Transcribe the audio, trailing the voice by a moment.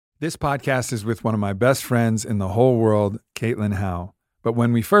This podcast is with one of my best friends in the whole world, Caitlin Howe. But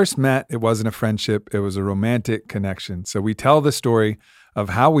when we first met, it wasn't a friendship, it was a romantic connection. So we tell the story of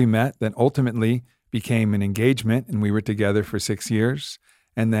how we met that ultimately became an engagement, and we were together for 6 years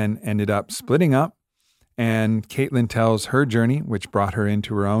and then ended up splitting up. And Caitlin tells her journey, which brought her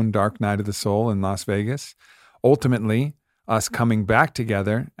into her own dark night of the soul in Las Vegas. Ultimately, us coming back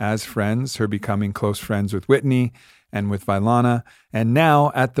together as friends, her becoming close friends with Whitney and with Vailana, and now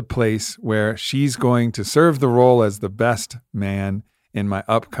at the place where she's going to serve the role as the best man in my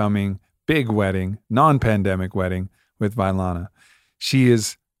upcoming big wedding, non-pandemic wedding with Vailana. She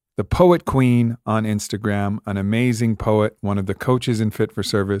is the poet queen on Instagram, an amazing poet, one of the coaches in Fit for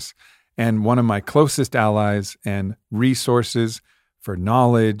Service, and one of my closest allies and resources for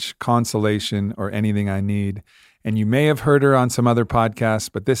knowledge, consolation, or anything I need. And you may have heard her on some other podcasts,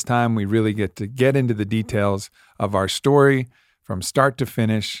 but this time we really get to get into the details of our story from start to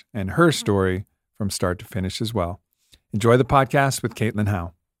finish and her story from start to finish as well. Enjoy the podcast with Caitlin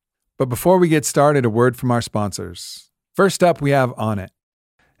Howe. But before we get started, a word from our sponsors. First up, we have Onnit.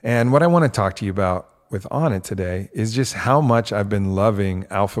 And what I want to talk to you about with Onnit today is just how much I've been loving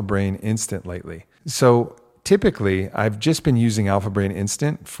Alpha Brain Instant lately. So typically, I've just been using Alpha Brain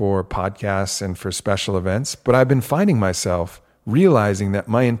Instant for podcasts and for special events, but I've been finding myself realizing that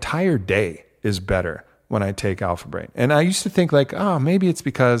my entire day is better when I take Alpha Brain. And I used to think like, oh, maybe it's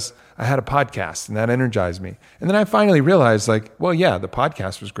because I had a podcast and that energized me. And then I finally realized like, well, yeah, the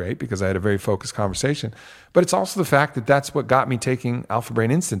podcast was great because I had a very focused conversation, but it's also the fact that that's what got me taking Alpha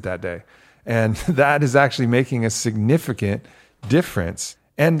Brain Instant that day. And that is actually making a significant difference.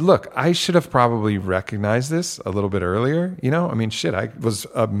 And look, I should have probably recognized this a little bit earlier. I was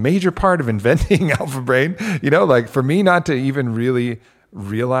a major part of inventing Alpha Brain, like for me not to even really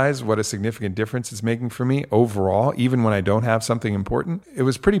realize what a significant difference it's making for me overall, even when I don't have something important. It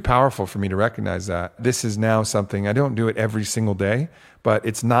was pretty powerful for me to recognize that. This is now something, I don't do it every single day, but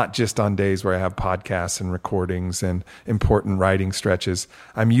it's not just on days where I have podcasts and recordings and important writing stretches.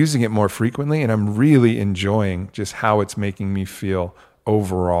 I'm using it more frequently, and I'm really enjoying just how it's making me feel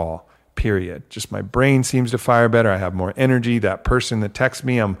overall, period. Just my brain seems to fire better. I have more energy. That person that texts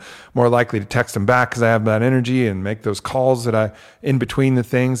me, I'm more likely to text them back because I have that energy and make those calls that I in between the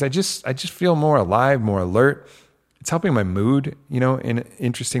things. I just feel more alive, more alert. It's helping my mood, in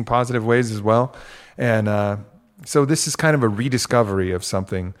interesting, positive ways as well. And so this is kind of a rediscovery of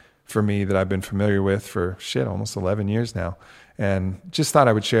something for me that I've been familiar with for almost 11 years now. And just thought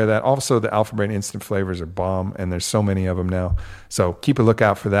I would share that. Also, the Alpha Brain Instant flavors are bomb, and there's so many of them now. So keep a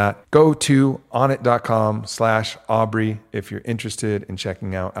lookout for that. Go to onnit.com/Aubrey if you're interested in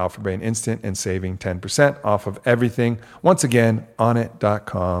checking out Alpha Brain Instant and saving 10% off of everything. Once again,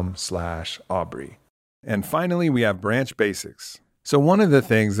 onnit.com/Aubrey. And finally, we have Branch Basics. So one of the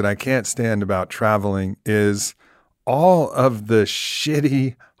things that I can't stand about traveling is all of the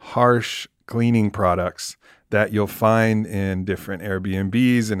shitty, harsh cleaning products that you'll find in different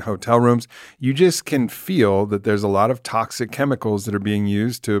Airbnbs and hotel rooms. You just can feel that there's a lot of toxic chemicals that are being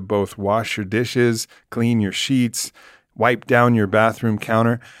used to both wash your dishes, clean your sheets, wipe down your bathroom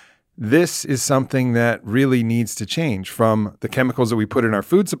counter. This is something that really needs to change, from the chemicals that we put in our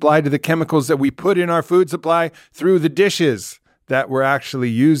food supply to the chemicals that we put in our food supply through the dishes that we're actually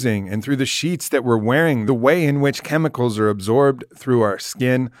using and through the sheets that we're wearing, the way in which chemicals are absorbed through our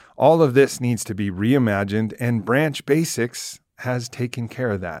skin. All of this needs to be reimagined, and Branch Basics has taken care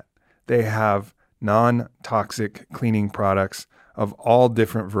of that. They have non-toxic cleaning products of all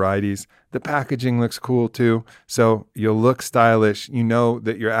different varieties. The packaging looks cool too, so you'll look stylish. You know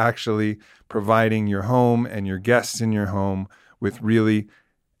that you're actually providing your home and your guests in your home with really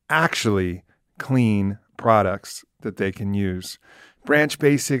actually clean products that they can use. Branch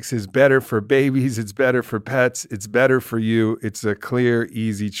Basics is better for babies. It's better for pets. It's better for you. It's a clear,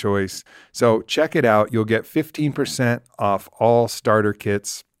 easy choice. So check it out. You'll get 15% off all starter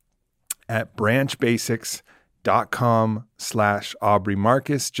kits at branchbasics.com/Aubrey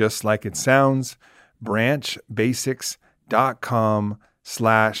Marcus, just like it sounds.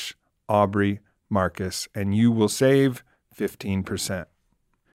 branchbasics.com/Aubrey Marcus, and you will save 15%.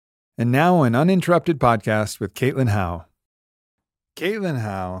 And now an uninterrupted podcast with Caitlin Howe. Caitlin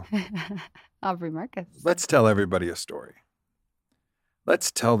Howe. Aubrey Marcus. Let's tell everybody a story.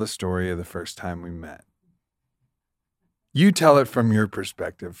 Let's tell the story of the first time we met. You tell it from your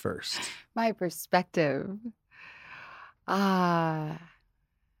perspective first. My perspective. I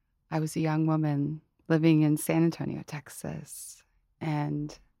was a young woman living in San Antonio, Texas.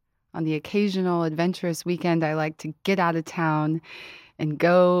 And on the occasional adventurous weekend, I like to get out of town and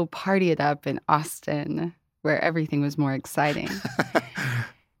go party it up in Austin, where everything was more exciting.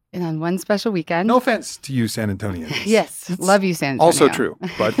 And on one special weekend. No offense to you, San Antonians. Yes. Love you, San Antonio. Also true,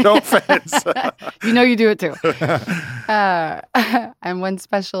 but no offense. You know you do it too. And one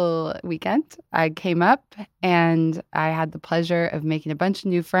special weekend, I came up and I had the pleasure of making a bunch of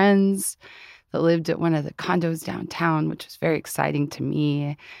new friends that lived at one of the condos downtown, which was very exciting to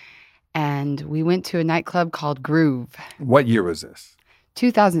me. And we went to a nightclub called Groove. What year was this?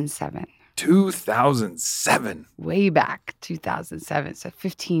 2007. 2007. Way back, 2007. So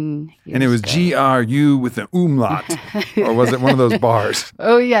 15 years And it was ago. GRU with an umlaut. Or was it one of those bars?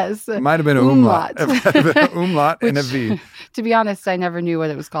 Oh, yes. It might have been an umlaut. It might have been an umlaut and a Which, V. To be honest, I never knew what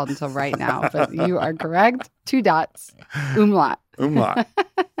it was called until right now. But you are correct. 2 dots. Umlaut. Umlaut.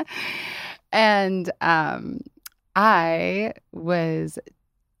 And I was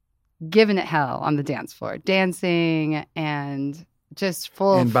giving it hell on the dance floor, dancing and just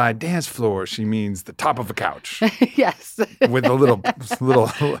full And by dance floor, she means the top of a couch yes. with a little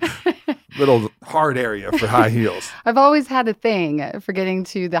hard area for high heels. I've always had a thing for getting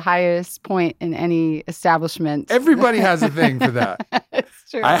to the highest point in any establishment. Everybody has a thing for that.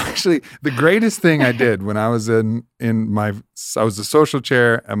 It's true. The greatest thing I did when I was I was the social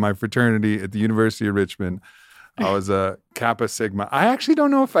chair at my fraternity at the University of Richmond. I was a Kappa Sigma. I actually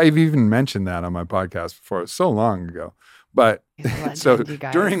don't know if I've even mentioned that on my podcast before. It was so long ago. But so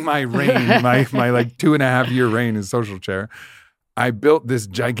during my reign, my like 2.5-year reign as social chair, I built this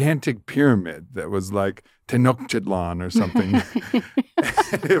gigantic pyramid that was like Tenochtitlan or something.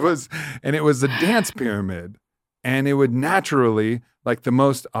 It was a dance pyramid. And it would naturally, like the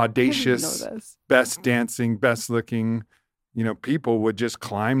most audacious, best dancing, best looking, people would just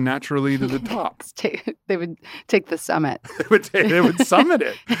climb naturally to the top. They would take the summit. They would summit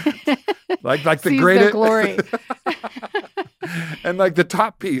it. Like the Seize greatest their glory. And like the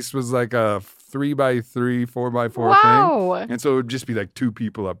top piece was like a 3x3, 4x4 wow. thing. And so it would just be like 2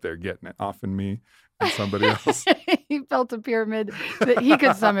 people up there getting it, often me and somebody else. He built a pyramid that he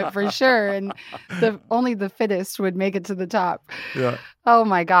could summit for sure. And only the fittest would make it to the top. Yeah. Oh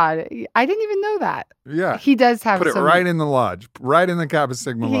my God. I didn't even know that. Yeah. He does have Put it right in the lodge, right in the Kappa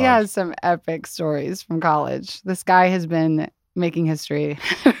Sigma lodge. He has some epic stories from college. This guy has been making history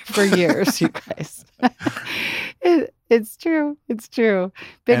for years, you guys. It's true. It's true.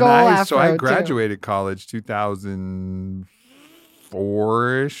 Big and old afro, So I graduated college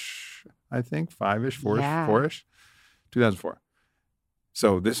 2004-ish, I think, 5-ish, 4-ish, 2004.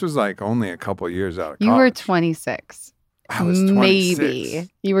 So this was like only a couple of years out of college. You were 26. I was 26. Maybe.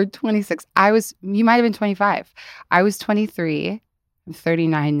 You were 26. You might have been 25. I was 23. I'm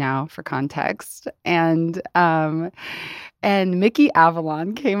 39 now for context. And Mickey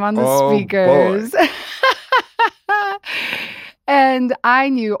Avalon came on the speakers. And I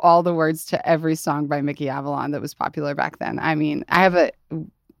knew all the words to every song by Mickey Avalon that was popular back then. I mean, I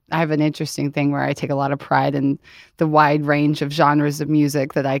have an interesting thing where I take a lot of pride in the wide range of genres of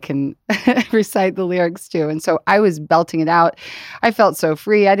music that I can recite the lyrics to. And so I was belting it out. I felt so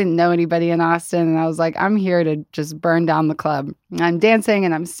free. I didn't know anybody in Austin. And I was like, I'm here to just burn down the club. I'm dancing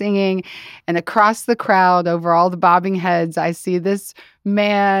and I'm singing. And across the crowd, over all the bobbing heads, I see this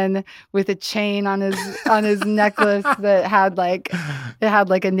man with a chain on his necklace that had like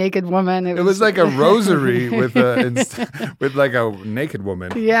a naked woman. It was like a rosary with like a naked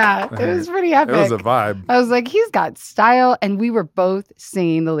woman. Yeah, it was pretty epic. It was a vibe. I was like, he's got style. And we were both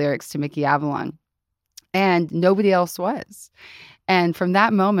singing the lyrics to Mickey Avalon. And nobody else was. And from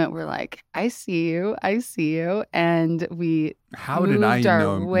that moment, we're like, I see you. And we How did I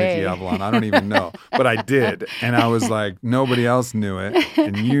know Mickey Avalon? I don't even know. But I did. And I was like, nobody else knew it.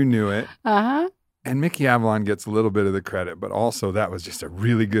 And you knew it. Uh-huh. And Mickey Avalon gets a little bit of the credit, but also that was just a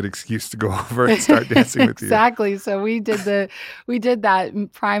really good excuse to go over and start dancing with you. Exactly. So we did that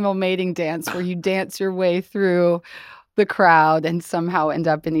primal mating dance where you dance your way through the crowd and somehow end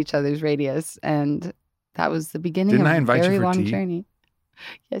up in each other's radius. And that was the beginning of a very long journey.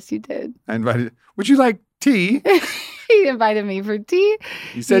 Yes, you did. I invited. Would you like tea? He invited me for tea.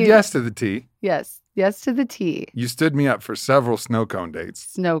 You said yes to the tea. Yes to the tea. You stood me up for several snow cone dates.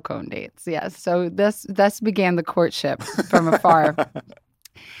 Snow cone dates, yes. So thus began the courtship from afar.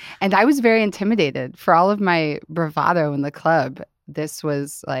 And I was very intimidated for all of my bravado in the club. This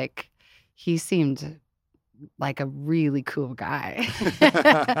was like, he seemed like a really cool guy.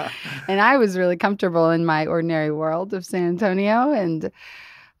 And I was really comfortable in my ordinary world of San Antonio and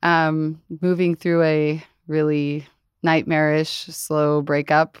moving through a really nightmarish, slow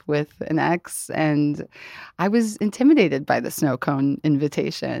breakup with an ex. And I was intimidated by the snow cone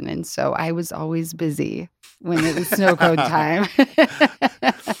invitation. And so I was always busy when it was snow cone time.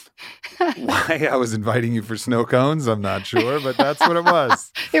 Why I was inviting you for snow cones, I'm not sure, but that's what it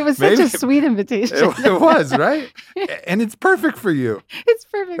was. It was such a sweet invitation. It was, right? And it's perfect for you. It's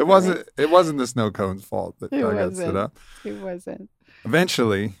perfect. It wasn't the snow cone's fault that I got stood up. It wasn't.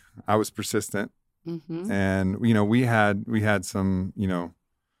 Eventually, I was persistent. Mm-hmm. And, we had some,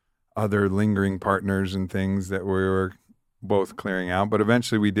 other lingering partners and things that we were both clearing out. But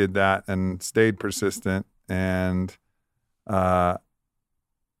eventually we did that and stayed persistent. And I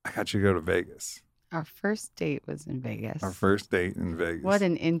got you to go to Vegas. Our first date was in Vegas. What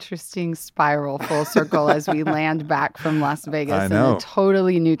an interesting spiral full circle as we land back from Las Vegas. I know. In a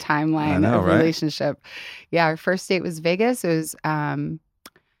totally new timeline of right? relationship. Yeah, our first date was Vegas. It was,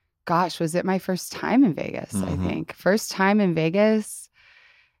 was it my first time in Vegas, I think. First time in Vegas.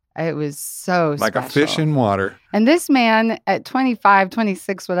 It was so like special. A fish in water. And this man at 25,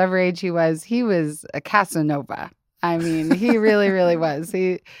 26, whatever age he was a Casanova. I mean, he really, really was.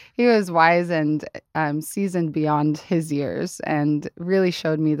 He was wise and seasoned beyond his years and really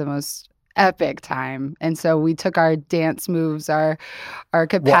showed me the most epic time. And so we took our dance moves, our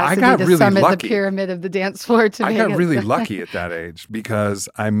capacity to summit the pyramid of the dance floor to Vegas. I got really lucky at that age because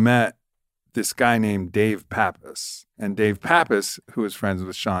I met this guy named Dave Pappas. And Dave Pappas, who was friends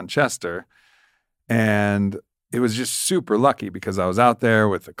with Sean Chester. And it was just super lucky because I was out there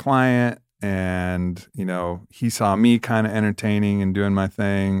with a client and, he saw me kind of entertaining and doing my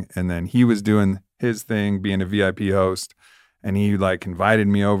thing. And then he was doing his thing, being a VIP host. And he invited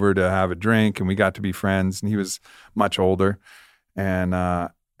me over to have a drink and we got to be friends. And he was much older. And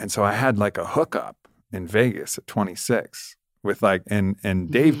so I had a hookup in Vegas at 26. With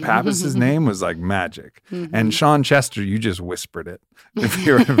and Dave Pappas's name was magic. Mm-hmm. And Sean Chester, you just whispered it if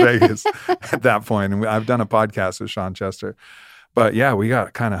you were in Vegas at that point. And I've done a podcast with Sean Chester. But yeah, we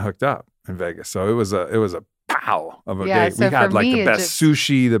got kind of hooked up in Vegas. So it was a pow of a date. So we had the best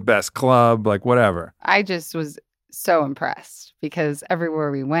sushi, the best club, whatever. I just was so impressed because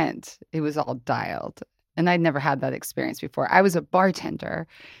everywhere we went, it was all dialed. And I'd never had that experience before. I was a bartender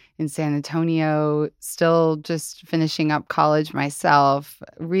in San Antonio, still just finishing up college myself,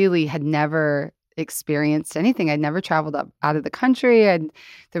 really had never experienced anything. I'd never traveled out of the country.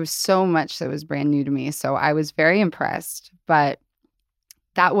 There was so much that was brand new to me. So I was very impressed. But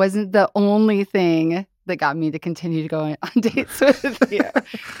that wasn't the only thing that got me to continue to go on dates with you.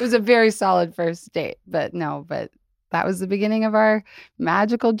 It was a very solid first date. But that was the beginning of our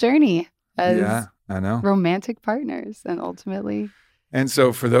magical journey as romantic partners and ultimately. And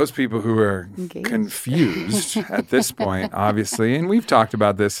so for those people who are confused at this point, obviously, and we've talked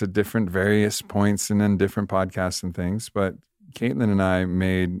about this at various points and in different podcasts and things, but Caitlin and I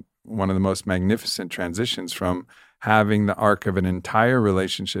made one of the most magnificent transitions from having the arc of an entire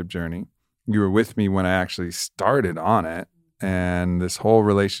relationship journey. You were with me when I actually started on it. And this whole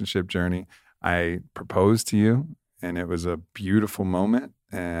relationship journey, I proposed to you and it was a beautiful moment.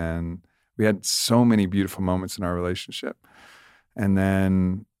 And we had so many beautiful moments in our relationship. And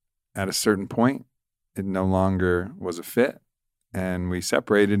then at a certain point, it no longer was a fit. And we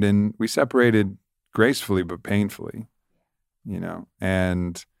separated gracefully but painfully,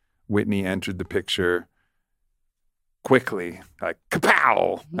 and Whitney entered the picture quickly,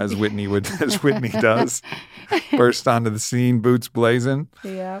 kapow, as Whitney does, burst onto the scene, boots blazing.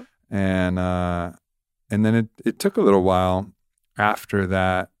 Yeah. And then it took a little while after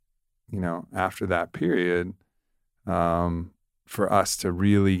that, after that period, for us to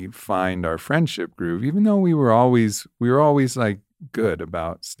really find our friendship groove, even though we were always good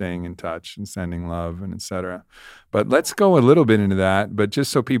about staying in touch and sending love and et cetera. But let's go a little bit into that. But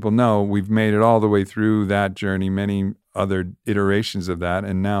just so people know, we've made it all the way through that journey, many other iterations of that,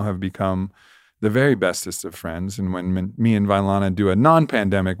 and now have become the very bestest of friends. And when me and Vailana do a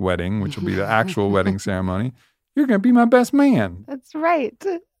non-pandemic wedding, which will be the actual wedding ceremony, you're going to be my best man. That's right.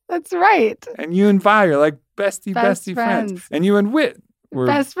 And you and Vi are bestie friends. And you and Whit were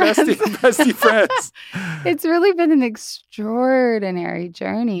bestie friends. It's really been an extraordinary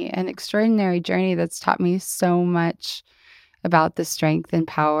journey that's taught me so much about the strength and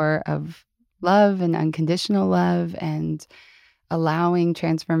power of love and unconditional love and allowing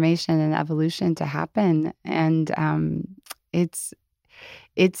transformation and evolution to happen. And it's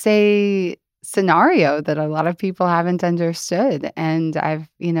a scenario that a lot of people haven't understood. And I've,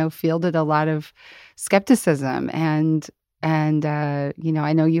 fielded a lot of skepticism and I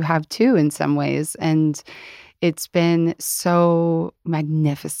know you have too in some ways. And it's been so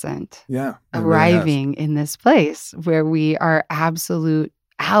magnificent. Yeah. Arriving in this place where we are absolute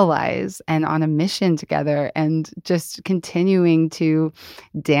allies and on a mission together and just continuing to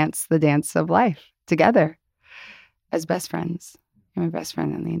dance the dance of life together as best friends. You're my best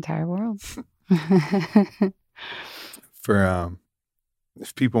friend in the entire world. For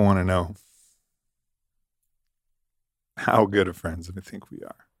if people want to know how good of friends I think we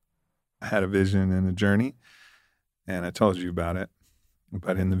are, I had a vision and a journey, and I told you about it.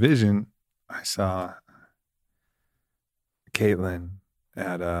 But in the vision, I saw Caitlin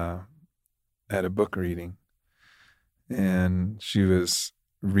at a book reading, and she was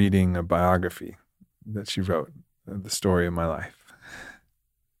reading a biography that she wrote, the story of my life.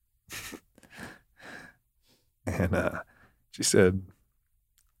 And she said,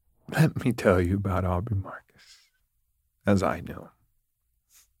 "Let me tell you about Aubrey Marcus, as I know."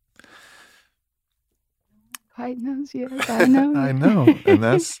 Quite knows you as I know you. I know, and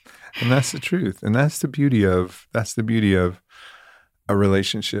that's the truth, and that's the beauty of a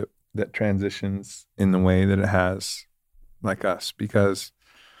relationship that transitions in the way that it has, like us, because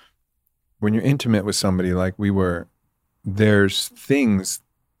when you're intimate with somebody like we were, there's things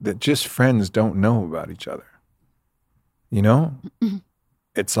that just friends don't know about each other. You know,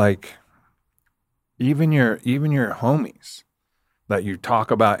 it's like even your homies that you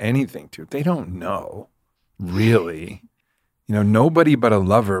talk about anything to, they don't know really. You know, nobody but a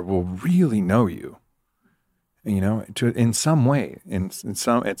lover will really know you. You know, in some way,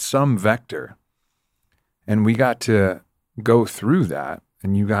 at some vector. And we got to go through that,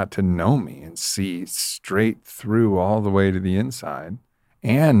 and you got to know me and see straight through all the way to the inside,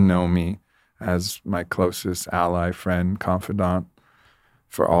 and know me as my closest ally, friend, confidant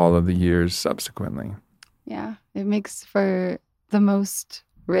for all of the years subsequently. Yeah, it makes for the most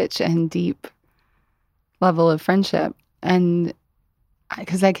rich and deep level of friendship. And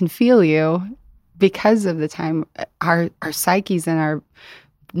because I can feel you because of the time our psyches and our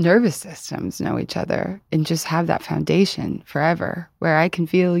nervous systems know each other and just have that foundation forever, where I can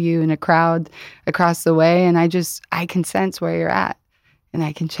feel you in a crowd across the way, and I can sense where you're at, and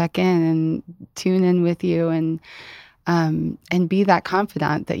I can check in and tune in with you, and be that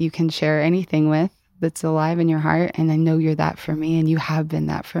confidant that you can share anything with that's alive in your heart. And I know you're that for me, and you have been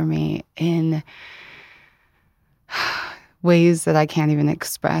that for me in ways that I can't even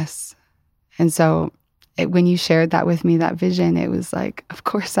express. And so when you shared that with me, that vision, it was like, of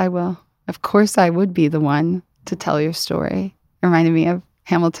course I will. Of course I would be the one to tell your story. It reminded me of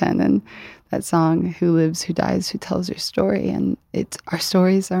Hamilton and that song, "Who lives, who dies, who tells your story?" And our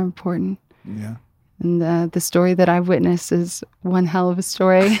stories are important. Yeah. And the story that I've witnessed is one hell of a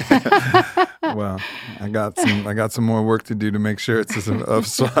story. Well, I got some more work to do to make sure it's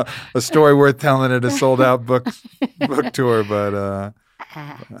a story worth telling at a sold out book tour. But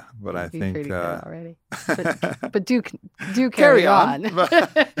I think pretty good already. But do carry on.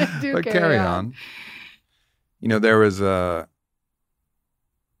 but carry on. You know, there was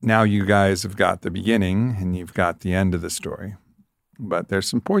now you guys have got the beginning and you've got the end of the story, but there's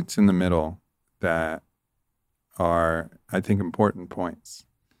some points in the middle that are, I think, important points.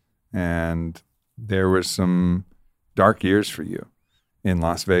 And there were some dark years for you in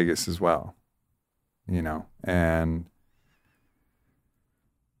Las Vegas as well, you know, and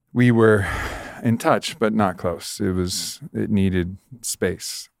we were in touch, but not close. It needed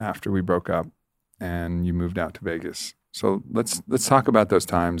space after we broke up and you moved out to Vegas. So let's talk about those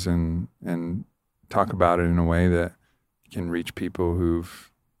times and talk about it in a way that can reach people who've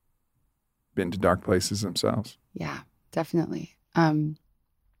been to dark places themselves. Yeah, definitely.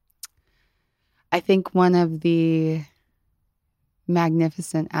 I think one of the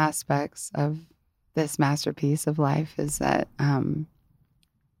magnificent aspects of this masterpiece of life is that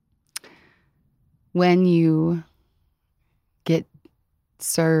when you get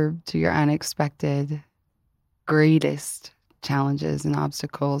served your unexpected greatest challenges and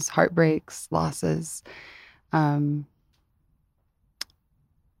obstacles, heartbreaks, losses,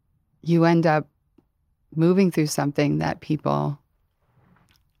 you end up moving through something that people,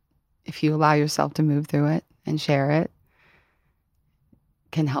 if you allow yourself to move through it and share it,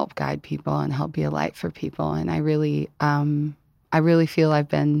 can help guide people and help be a light for people. And I really feel I've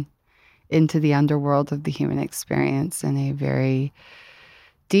been into the underworld of the human experience in a very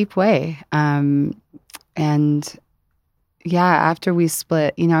deep way. And yeah, after we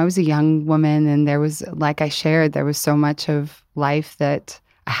split, you know, I was a young woman, and there was, like I shared, there was so much of life that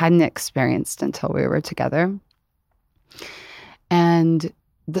I hadn't experienced until we were together. And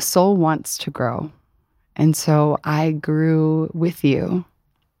the soul wants to grow. And so I grew with you.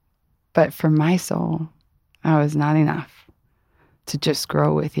 But for my soul, I was not enough to just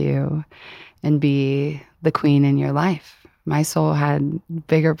grow with you and be the queen in your life. My soul had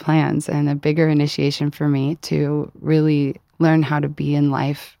bigger plans and a bigger initiation for me to really learn how to be in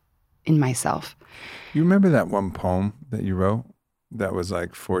life in myself. You remember that one poem that you wrote that was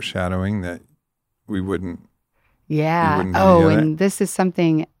like foreshadowing that we wouldn't. Yeah. wouldn't be Oh, together? and this is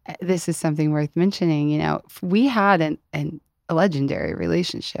something worth mentioning. You know, we had a legendary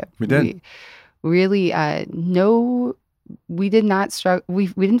relationship. We did. We really we did not struggle. We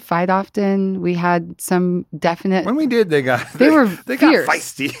didn't fight often. We had some definite. When we did, they got They were got fierce.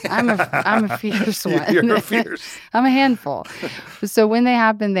 feisty. I'm a fierce one. You're fierce. I'm a handful. So when they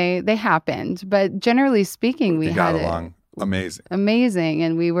happened, they happened. But generally speaking, we We had got along amazing. amazing,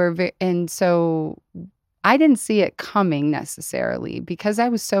 and we were and so I didn't see it coming necessarily because I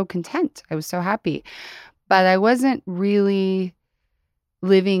was so content. I was so happy, but I wasn't really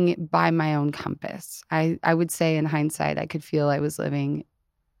living by my own compass. I would say in hindsight, I could feel I was living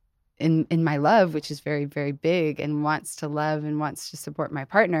in my love, which is very, very big and wants to love and wants to support my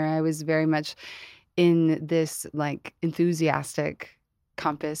partner. I was very much in this like enthusiastic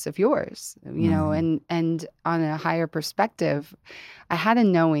compass of yours, you know, and on a higher perspective, I had a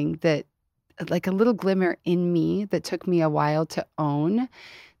knowing that like a little glimmer in me that took me a while to own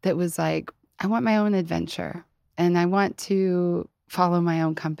that was like, I want my own adventure and I want to follow my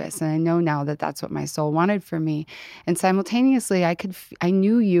own compass. And I know now that that's what my soul wanted for me. And simultaneously, I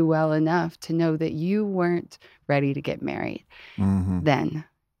knew you well enough to know that you weren't ready to get married then.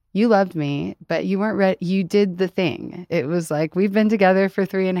 You loved me, but you weren't ready. You did the thing. It was like, we've been together for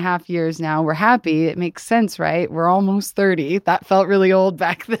 3.5 years now. We're happy. It makes sense, right? We're almost 30. That felt really old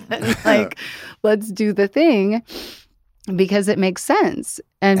back then. Like, let's do the thing because it makes sense.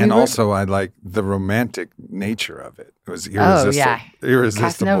 And also, I like the romantic nature of it. It was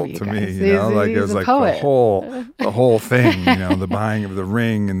irresistible to me. You know, like it was like the whole thing. You know, the buying of the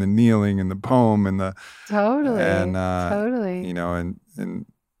ring and the kneeling and the poem and the totally. You know, and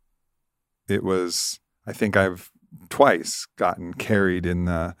it was. I think I've twice gotten carried in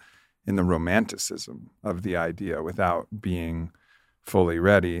the romanticism of the idea without being fully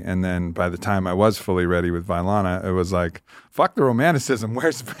ready. And then by the time I was fully ready with Vailana, it was like, fuck the romanticism.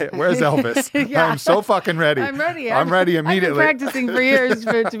 Where's Elvis? Yeah. I'm so fucking ready. I'm ready. I'm ready immediately. I've been practicing for years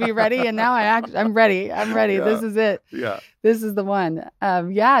to be ready, and now I'm ready. I'm ready. Yeah. This is it. Yeah. This is the one.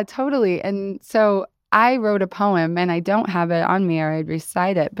 Yeah, totally. And so I wrote a poem, and I don't have it on me, or I'd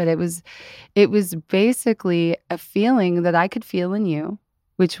recite it, but it was basically a feeling that I could feel in you,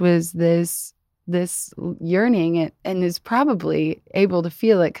 which was this yearning, and is probably able to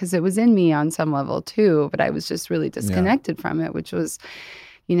feel it because it was in me on some level too, but I was just really disconnected from it, which was,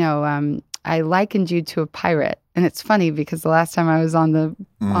 you know, I likened you to a pirate. And it's funny because the last time I was on the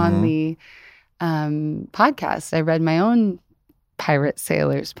podcast, I read my own pirate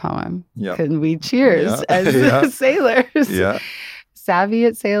sailor's poem. Yep. And we cheers as sailors. Yeah. Savvy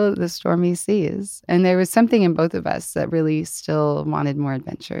at sail at the stormy seas. And there was something in both of us that really still wanted more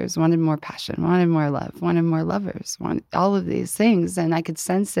adventures, wanted more passion, wanted more love, wanted more lovers, wanted all of these things. And I could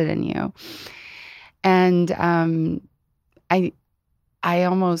sense it in you. And I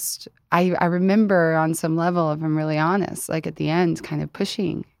remember on some level, if I'm really honest, like at the end, kind of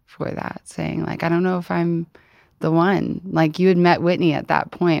pushing for that, saying like, I don't know if I'm the one. Like you had met Whitney at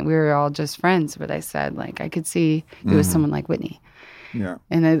that point. We were all just friends. But I said, like, I could see it was someone like Whitney. Yeah.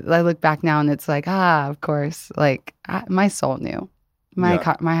 And I look back now and it's like, of course, like my soul knew, my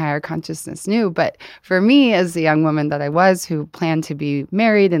higher consciousness knew. But for me, as the young woman that I was, who planned to be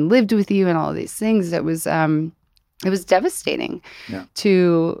married and lived with you and all of these things, it was devastating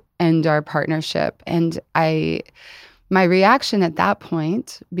to end our partnership. And my reaction at that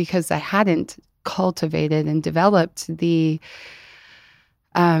point, because I hadn't cultivated and developed the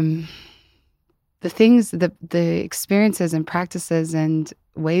things, the experiences and practices and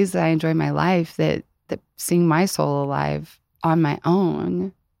ways that I enjoy my life that seeing my soul alive on my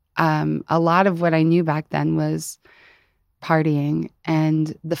own. A lot of what I knew back then was partying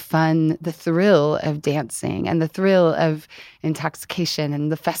and the fun, the thrill of dancing and the thrill of intoxication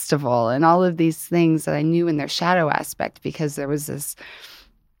and the festival and all of these things that I knew in their shadow aspect, because there was this,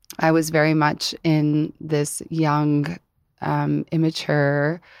 I was very much in this young,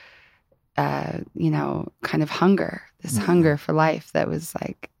 immature, kind of hunger, this hunger for life that was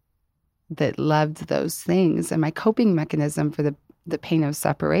like, that loved those things. And my coping mechanism for the pain of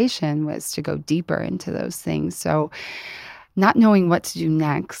separation was to go deeper into those things. So not knowing what to do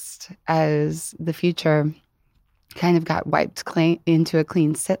next as the future kind of got wiped into a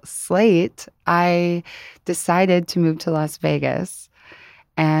clean slate, I decided to move to Las Vegas.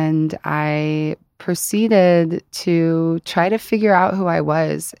 And I proceeded to try to figure out who I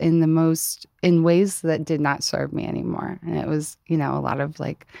was in ways that did not serve me anymore. And it was, a lot of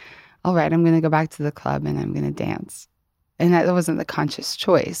like, all right, I'm going to go back to the club and I'm going to dance. and that wasn't the conscious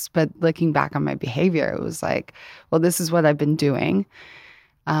choice, but looking back on my behavior, it was like, well, this is what I've been doing.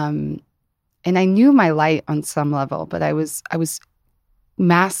 And I knew my light on some level, but I was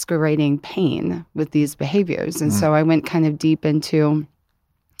masquerading pain with these behaviors. And so I went kind of deep into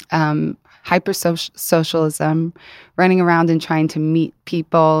hyper-socialism, running around and trying to meet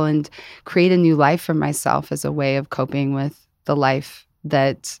people and create a new life for myself as a way of coping with the life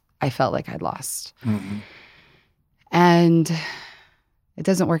that I felt like I'd lost. Mm-hmm. And it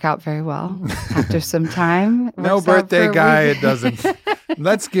doesn't work out very well after some time. No birthday guy, it doesn't.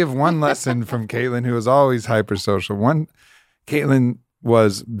 Let's give one lesson from Caitlin, who was always hypersocial. Caitlin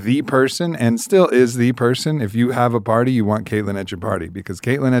was the person and still is the person. If you have a party, you want Caitlin at your party, because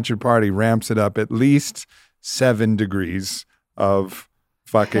Caitlin at your party ramps it up at least 7 degrees of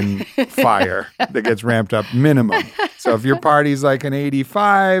fucking fire that gets ramped up minimum. So if your party's like an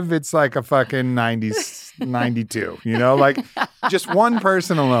 85, it's like a fucking 92, you know, like just one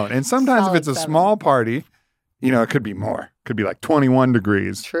person alone. And sometimes if it's a small party, you know, it could be more. It could be like 21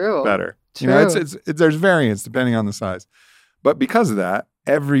 degrees. True. Better. True. You know, there's variance depending on the size. But because of that,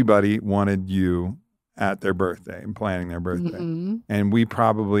 everybody wanted you at their birthday and planning their birthday. Mm-hmm. And we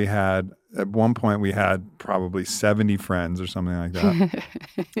probably had, at one point, we had probably 70 friends or something like that.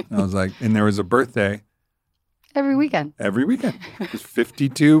 I was like, and there was a birthday. Every weekend. It was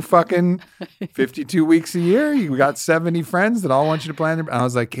 52 weeks a year. You got 70 friends that all want you to plan their, I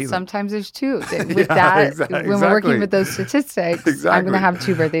was like, Caitlin. Sometimes there's 2. With when we're working with those statistics, I'm going to have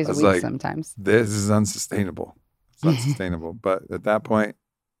 2 birthdays a week like, sometimes. This is unsustainable. It's unsustainable. But at that point,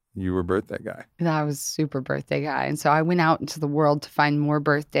 you were birthday guy. I was super birthday guy. And so I went out into the world to find more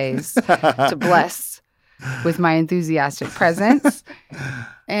birthdays to bless with my enthusiastic presence.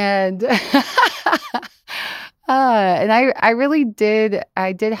 And I really did.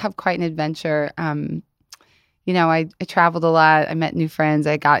 I did have quite an adventure. You know, I traveled a lot. I met new friends.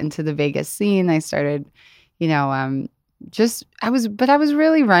 I got into the Vegas scene. I started, you know, I was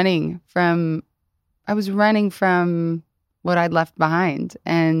really running from what I'd left behind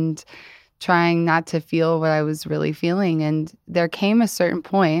and trying not to feel what I was really feeling. And there came a certain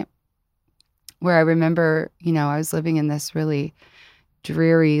point where I remember, you know, I was living in this really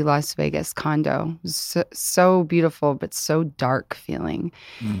dreary Las Vegas condo. So beautiful, but so dark feeling.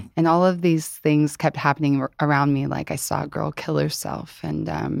 And all of these things kept happening around me. Like I saw a girl kill herself, and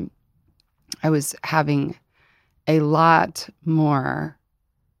I was having a lot more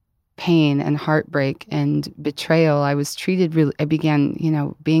pain and heartbreak and betrayal. I began, you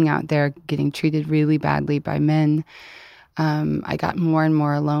know, being out there, getting treated really badly by men. I got more and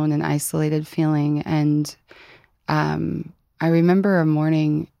more alone and isolated feeling. And I remember a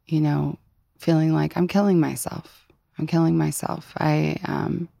morning, you know, feeling like I'm killing myself. I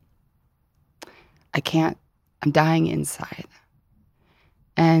can't, I'm dying inside.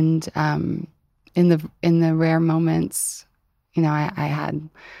 And in the rare moments, you know, I had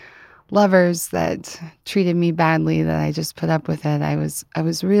lovers that treated me badly, that I just put up with it. I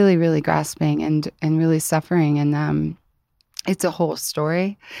was really, really grasping and really suffering. And it's a whole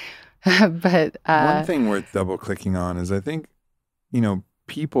story. But one thing worth double clicking on is, I think, you know,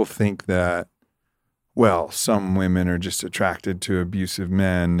 people think that, well, some women are just attracted to abusive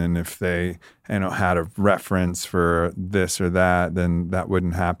men, and if they, you know, had a reference for this or that, then that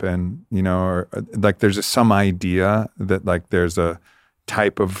wouldn't happen, you know, or like there's some idea that like there's a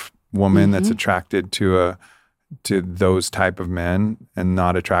type of woman that's attracted to those type of men and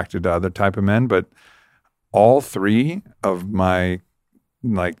not attracted to other type of men. But all 3 of my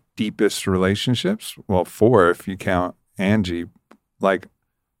like deepest relationships, well, 4 if you count Angie, like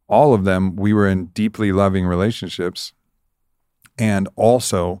all of them, we were in deeply loving relationships, and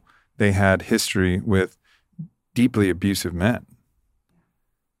also they had history with deeply abusive men.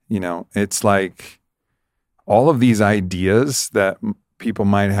 You know, it's like all of these ideas that people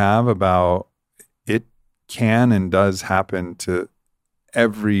might have about it can and does happen to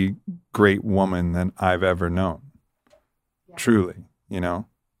every great woman that I've ever known. Yeah. Truly, you know?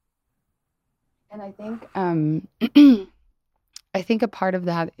 And I think a part of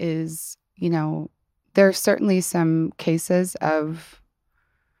that is, you know, there are certainly some cases of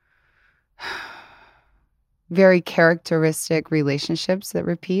very characteristic relationships that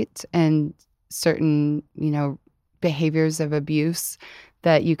repeat, and certain, you know, behaviors of abuse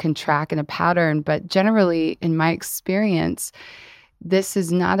that you can track in a pattern. But generally, in my experience, this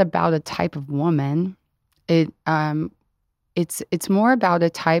is not about a type of woman. It's more about a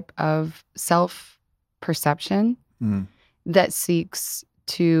type of self-perception that seeks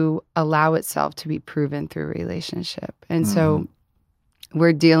to allow itself to be proven through relationship. And so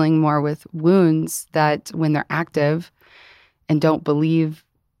we're dealing more with wounds that, when they're active, and don't believe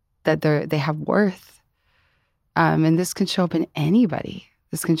that they have worth. And this can show up in anybody.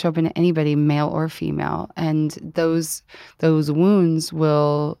 This can show up in anybody, male or female. And those wounds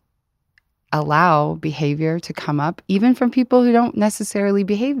will allow behavior to come up, even from people who don't necessarily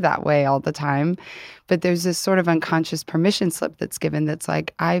behave that way all the time. But there's this sort of unconscious permission slip that's given that's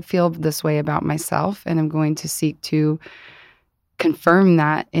like, I feel this way about myself, and I'm going to seek to confirm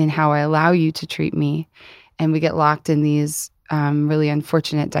that in how I allow you to treat me. And we get locked in these really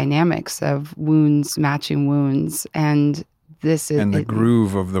unfortunate dynamics of wounds matching wounds. And this is... And the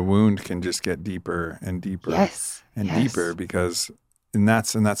groove of the wound can just get deeper and deeper. Yes. Deeper because... And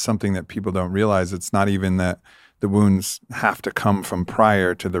that's something that people don't realize. It's not even that the wounds have to come from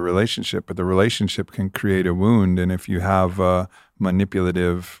prior to the relationship, but the relationship can create a wound. And if you have a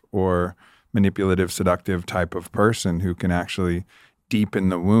manipulative seductive type of person who can actually deepen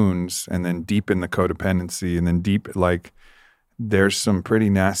the wounds and then deepen the codependency and then there's some pretty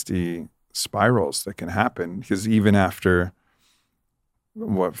nasty spirals that can happen. Because even after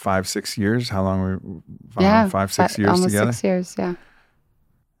 5-6 years, how long were we? 5-6 years almost together? 6 years, yeah.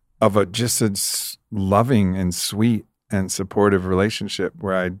 Of just a loving and sweet and supportive relationship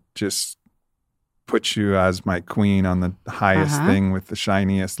where I just put you as my queen on the highest thing with the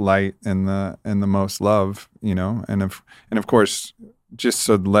shiniest light and the most love, and of course, just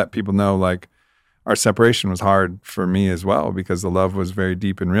so to let people know, like, our separation was hard for me as well because the love was very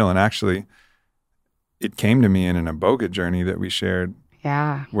deep and real. And actually, it came to me in an Iboga journey that we shared.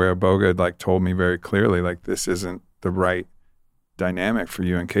 Yeah. Where Iboga told me very clearly, this isn't the right dynamic for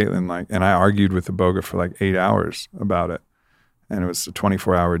you and Caitlin. And I argued with Iboga for 8 hours about it. And it was a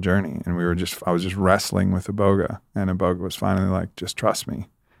 24-hour journey. And I was just wrestling with Iboga. And Iboga was finally just trust me.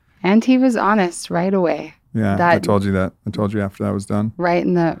 And he was honest right away. Yeah, I told you that. I told you after that was done. Right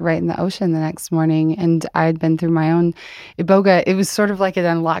in the ocean the next morning. And I'd been through my own Iboga. It was sort of like it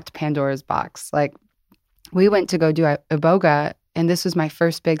unlocked Pandora's box. We went to go do Iboga, and this was my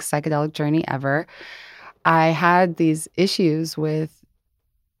first big psychedelic journey ever. I had these issues with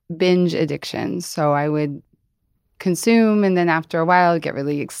binge addiction. So I would consume, and then after a while I'd get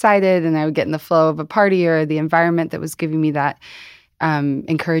really excited, and I would get in the flow of a party or the environment that was giving me that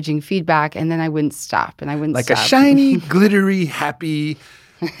encouraging feedback, and then I wouldn't stop, and I wouldn't stop. A shiny, glittery, happy,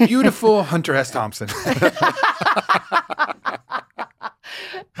 beautiful Hunter S. Thompson.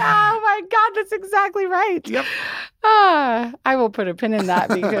 Oh my God, that's exactly right. Yep. I will put a pin in that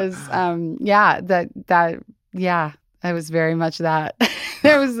because, I was very much that.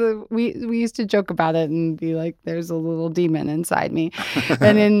 We used to joke about it and be like, there's a little demon inside me.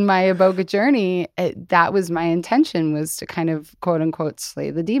 And in my Iboga journey, that was my intention, was to kind of quote unquote slay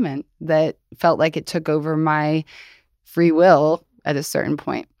the demon that felt like it took over my free will at a certain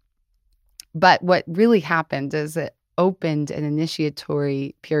point. But what really happened is it opened an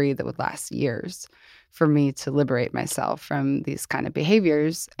initiatory period that would last years for me to liberate myself from these kind of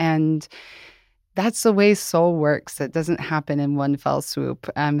behaviors. And that's the way soul works. It doesn't happen in one fell swoop,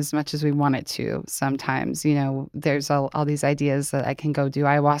 as much as we want it to. Sometimes, there's all these ideas that I can go do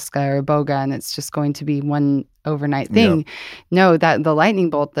ayahuasca or Iboga, and it's just going to be one overnight thing. Yep. No, that the lightning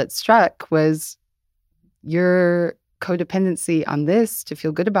bolt that struck was your codependency on this to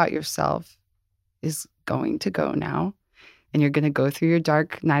feel good about yourself is going to go now, and you're going to go through your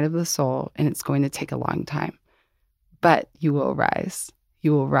dark night of the soul, and it's going to take a long time, but you will rise.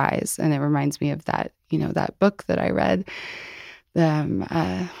 You will rise. And it reminds me of that, that book that I read,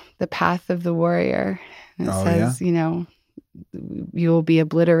 The Path of the Warrior. And it says, you will be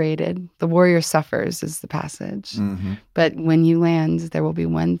obliterated. The warrior suffers is the passage. Mm-hmm. But when you land, there will be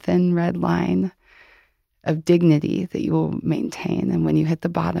one thin red line of dignity that you will maintain. And when you hit the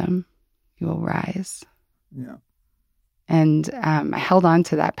bottom, you will rise. Yeah. And I held on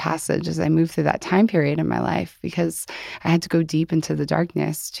to that passage as I moved through that time period in my life because I had to go deep into the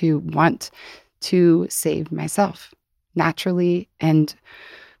darkness to want to save myself naturally and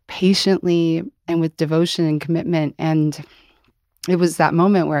patiently and with devotion and commitment. And it was that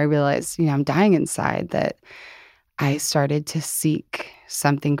moment where I realized, I'm dying inside, that I started to seek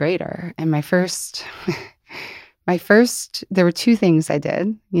something greater. And my first, there were two things I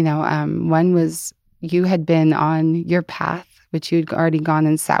did. One was, you had been on your path, which you'd already gone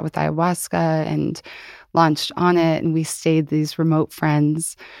and sat with ayahuasca and launched on it. And we stayed these remote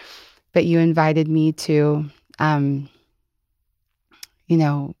friends. But you invited me to,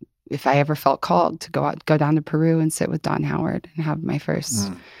 if I ever felt called to go down to Peru and sit with Don Howard and have my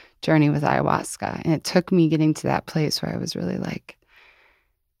first journey with ayahuasca. And it took me getting to that place where I was really like,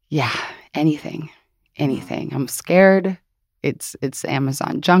 yeah, anything. I'm scared. it's the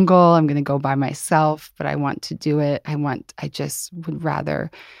Amazon jungle. I'm going to go by myself, but I want to do it. I just would rather,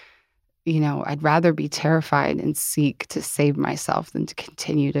 I'd rather be terrified and seek to save myself than to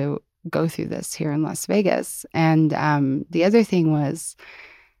continue to go through this here in Las Vegas. And the other thing was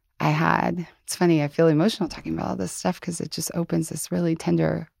it's funny, I feel emotional talking about all this stuff because it just opens this really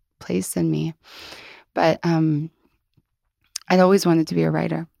tender place in me. But I'd always wanted to be a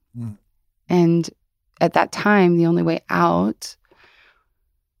writer. Mm. And at that time, the only way out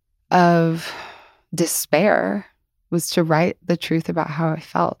of despair was to write the truth about how I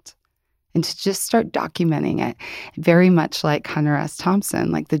felt and to just start documenting it, very much like Hunter S.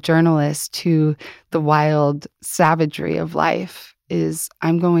 Thompson, like the journalist to the wild savagery of life is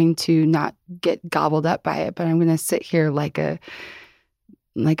I'm going to not get gobbled up by it, but I'm going to sit here like a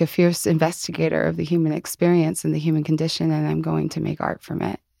fierce investigator of the human experience and the human condition, and I'm going to make art from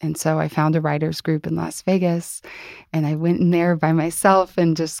it. And so I found a writers group in Las Vegas, and I went in there by myself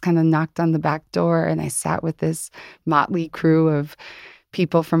and just kind of knocked on the back door, and I sat with this motley crew of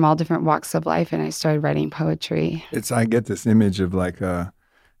people from all different walks of life, and I started writing poetry. I get this image of like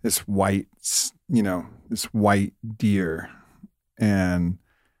this white deer and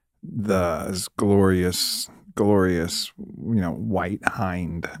this glorious, white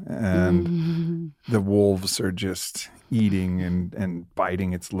hind, and the wolves are just eating and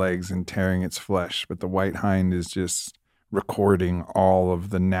biting its legs and tearing its flesh, but the white hind is just recording all of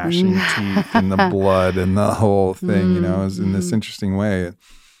the gnashing teeth and the blood and the whole thing, is in this interesting way.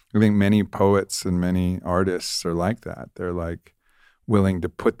 I think many poets and many artists are like that. They're like willing to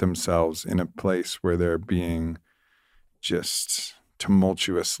put themselves in a place where they're being just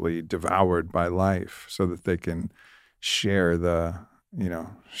tumultuously devoured by life so that they can share that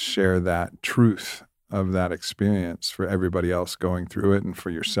truth of that experience for everybody else going through it and for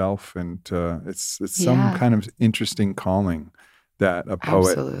yourself. And it's some kind of interesting calling that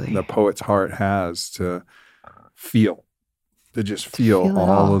the poet's heart has to just feel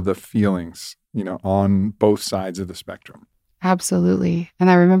all of the feelings, on both sides of the spectrum. Absolutely. And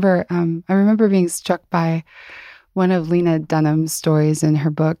I remember being struck by one of Lena Dunham's stories in her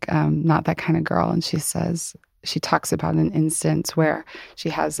book, Not That Kind of Girl. And she talks about an instance where she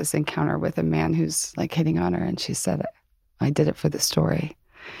has this encounter with a man who's like hitting on her. And she said, I did it for the story.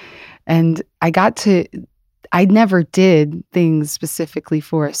 And I never did things specifically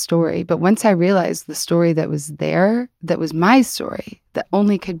for a story. But once I realized the story that was there, that was my story, that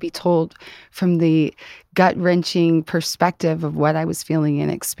only could be told from the gut-wrenching perspective of what I was feeling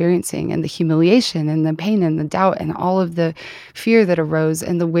and experiencing, and the humiliation and the pain and the doubt and all of the fear that arose,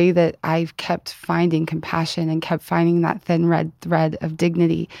 and the way that I kept finding compassion and kept finding that thin red thread of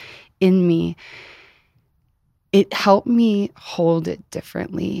dignity in me, it helped me hold it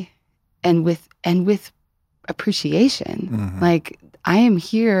differently and with appreciation. Mm-hmm. Like, I am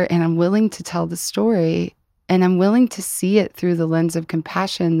here and I'm willing to tell the story, and I'm willing to see it through the lens of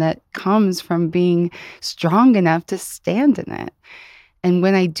compassion that comes from being strong enough to stand in it. And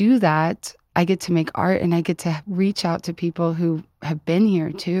when I do that, I get to make art, and I get to reach out to people who have been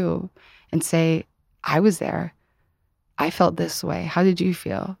here too and say, I was there. I felt this way. How did you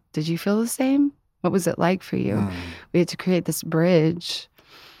feel? Did you feel the same? What was it like for you? We had to create this bridge.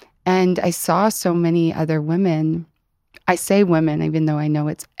 And I saw so many other women. I say women, even though I know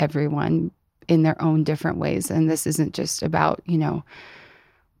it's everyone in their own different ways. And this isn't just about,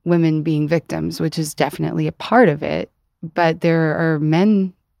 women being victims, which is definitely a part of it. But there are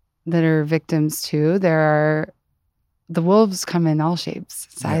men that are victims too. The wolves come in all shapes,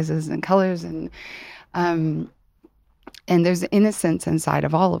 sizes, and colors. And there's innocence inside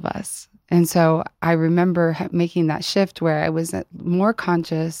of all of us. And so I remember making that shift where I was more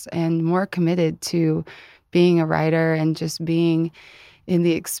conscious and more committed to being a writer and just being in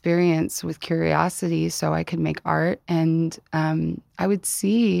the experience with curiosity so I could make art. And I would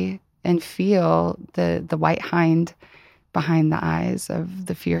see and feel the white hind behind the eyes of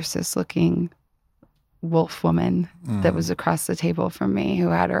the fiercest looking wolf woman that was across the table from me, who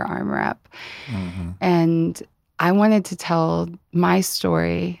had her armor up. Mm-hmm. And I wanted to tell my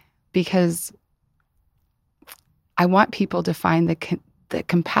story because I want people to find the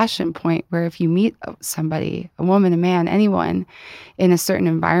compassion point where if you meet somebody, a woman, a man, anyone, in a certain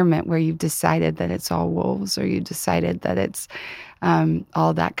environment where you've decided that it's all wolves, or you decided that it's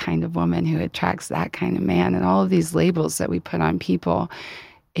all that kind of woman who attracts that kind of man, and all of these labels that we put on people,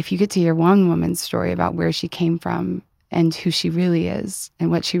 if you get to hear one woman's story about where she came from and who she really is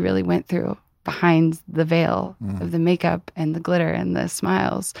and what she really went through behind the veil of the makeup and the glitter and the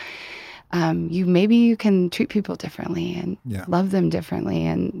smiles, maybe you can treat people differently and love them differently.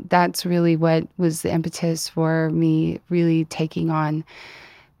 And that's really what was the impetus for me really taking on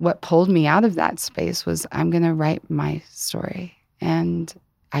what pulled me out of that space was I'm going to write my story. And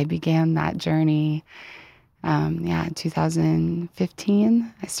I began that journey. In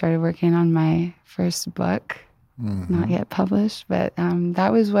 2015, I started working on my first book, not yet published, but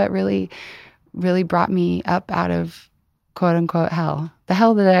that was what really, really brought me up out of quote unquote hell, the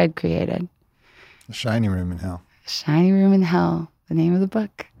hell that I had created. A shiny room in hell. Shiny Room in Hell, the name of the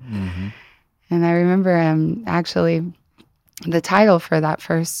book. And I remember actually the title for that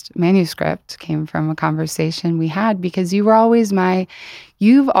first manuscript came from a conversation we had because you've always been,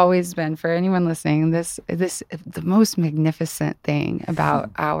 for anyone listening, the most magnificent thing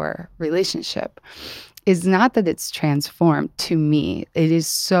about our relationship is not that it's transformed to me. It is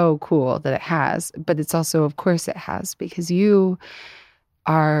so cool that it has, but it's also, of course it has, because you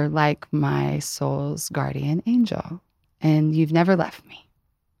are like my soul's guardian angel, and you've never left me,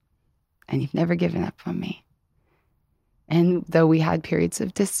 and you've never given up on me. And though we had periods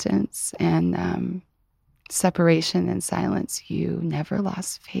of distance and separation and silence, you never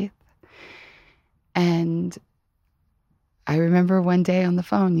lost faith. And I remember one day on the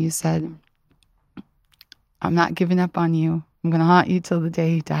phone, you said, I'm not giving up on you. I'm going to haunt you till the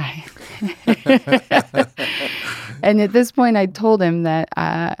day you die. And at this point, I told him that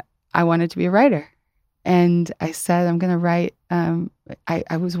I wanted to be a writer. And I said, I'm going to write.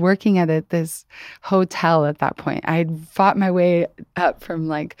 I was working at this hotel at that point. I had fought my way up from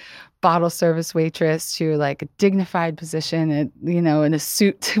like bottle service waitress to like a dignified position, in a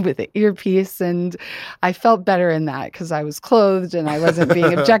suit with an earpiece. And I felt better in that because I was clothed and I wasn't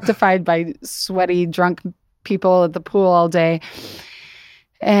being objectified by sweaty, drunk people at the pool all day.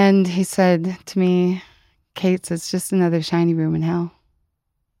 And he said to me, Kate, it's just another shiny room in hell.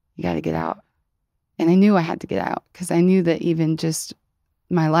 You got to get out. And I knew I had to get out because I knew that even just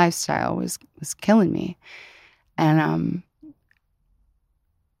my lifestyle was killing me. And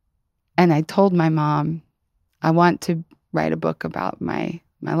I told my mom, I want to write a book about my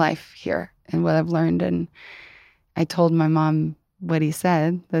life here and what I've learned. And I told my mom what he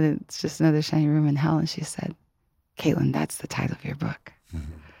said, that it's just another shiny room in hell. And she said, Caitlin, that's the title of your book.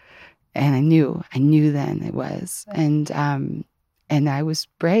 And I knew then it was. And I was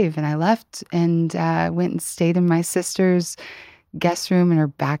brave, and I left and went and stayed in my sister's guest room in her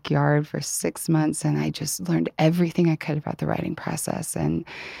backyard for 6 months. And I just learned everything I could about the writing process and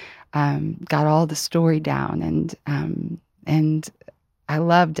got all the story down. And I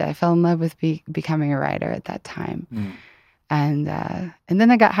loved it. I fell in love with becoming a writer at that time. And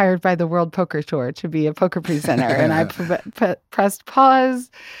then I got hired by the World Poker Tour to be a poker presenter. And I pressed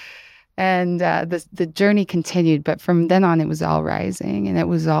pause. And the journey continued, but from then on, it was all rising, and it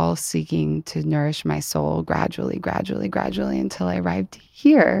was all seeking to nourish my soul gradually, until I arrived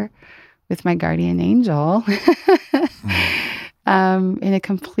here with my guardian angel in a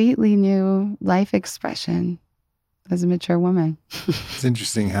completely new life expression as a mature woman. It's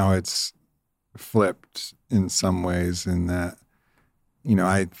interesting how it's flipped in some ways in that,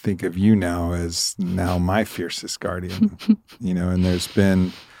 I think of you now as now my fiercest guardian, and there's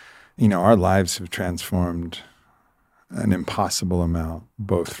been... our lives have transformed an impossible amount,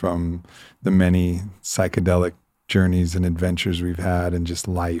 both from the many psychedelic journeys and adventures we've had and just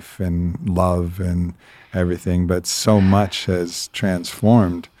life and love and everything. But so much has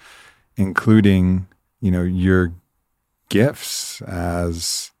transformed, including, your gifts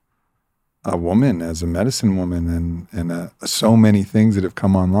as a woman, as a medicine woman, and so many things that have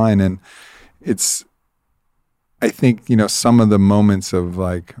come online. And it's, I think, some of the moments of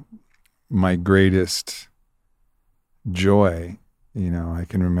like, my greatest joy, I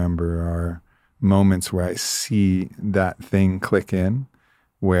can remember are moments where I see that thing click in,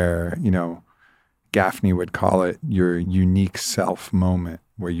 where, Gaffney would call it your unique self moment,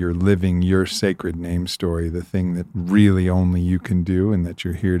 where you're living your sacred name story, the thing that really only you can do and that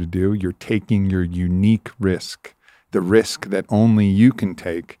you're here to do. You're taking your unique risk, the risk that only you can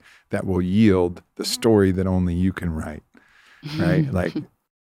take that will yield the story that only you can write, right?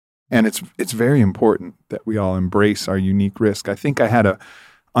 And it's very important that we all embrace our unique risk. I think I had a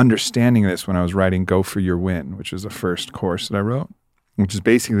understanding of this when I was writing Go For Your Win, which was the first course that I wrote, which is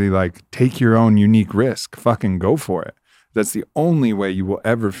basically like, take your own unique risk, fucking go for it. That's the only way you will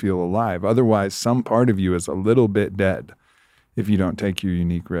ever feel alive. Otherwise, some part of you is a little bit dead if you don't take your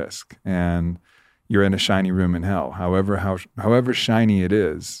unique risk. And you're in a shiny room in hell. However shiny it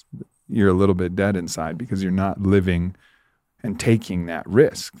is, you're a little bit dead inside because you're not living and taking that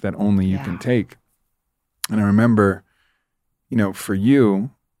risk that only you can take. And I remember, for you,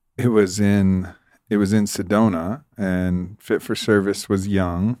 it was in Sedona, and Fit for Service was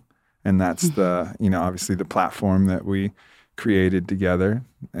young, and that's the, obviously the platform that we created together.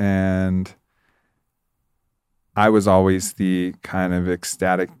 And I was always the kind of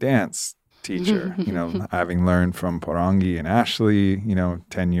ecstatic dance teacher, having learned from Porangi and Ashley,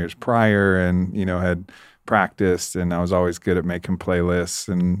 10 years prior, and, had practiced, and I was always good at making playlists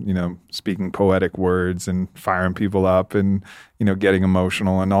and, speaking poetic words and firing people up and, getting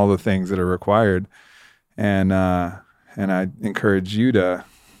emotional and all the things that are required. And I encourage you to,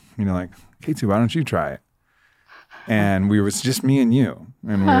 like, Katie, why don't you try it? And it was just me and you,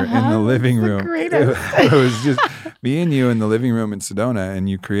 and we were in the living room. It was just me and you in the living room in Sedona, and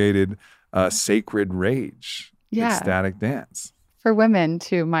you created a Sacred Rage, ecstatic dance. For women,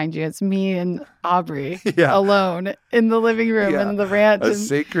 too, mind you. It's me and Aubrey alone in the living room in the ranch. A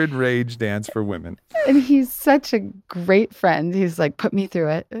Sacred Rage dance for women. And he's such a great friend. He's like, put me through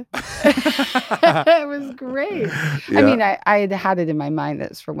it. It was great. Yeah. I mean, I had it in my mind that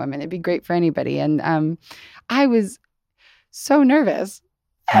it's for women. It'd be great for anybody. And I was so nervous.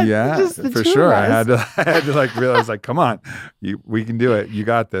 Yeah, for sure. I had to like realize, like, come on, we can do it. You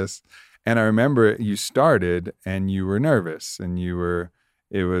got this. And I remember you started and you were nervous, and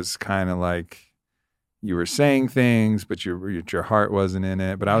it was kind of like you were saying things, but your heart wasn't in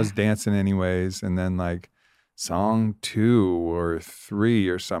it. But I was dancing anyways. And then like song 2 or 3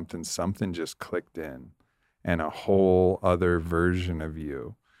 or something just clicked in, and a whole other version of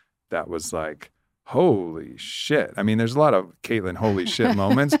you that was like, holy shit. I mean, there's a lot of Caitlin holy shit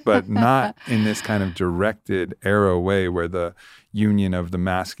moments, but not in this kind of directed arrow way where the union of the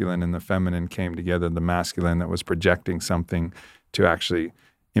masculine and the feminine came together, the masculine that was projecting something to actually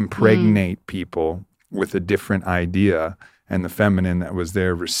impregnate people with a different idea, and the feminine that was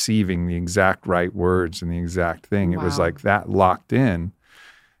there receiving the exact right words and the exact thing. Wow. It was like that locked in.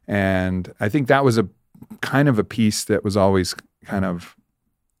 And I think that was a kind of a piece that was always kind of,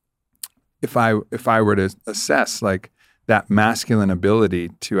 if I were to assess like that masculine ability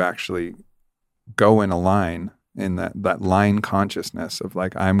to actually go in a line, in that line consciousness of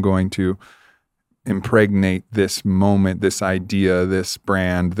like, I'm going to impregnate this moment, this idea, this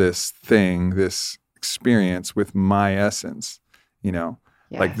brand, this thing, this experience with my essence, Yes.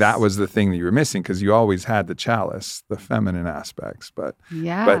 Like that was the thing that you were missing, because you always had the chalice, the feminine aspects, but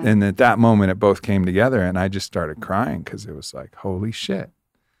and at that moment it both came together, and I just started crying because it was like, holy shit.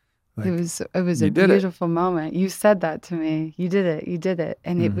 Like, it was a beautiful moment. You said that to me. You did it.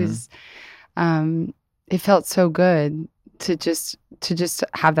 And it was, it felt so good to just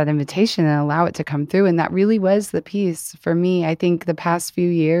have that invitation and allow it to come through. And that really was the piece for me. I think the past few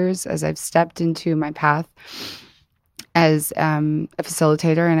years, as I've stepped into my path as a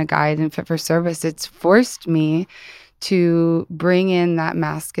facilitator and a guide in Fit for Service, it's forced me to bring in that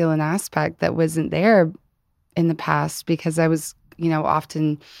masculine aspect that wasn't there in the past, because I was,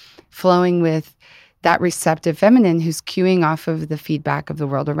 often flowing with that receptive feminine who's cueing off of the feedback of the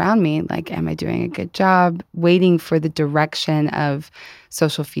world around me. Like, am I doing a good job? Waiting for the direction of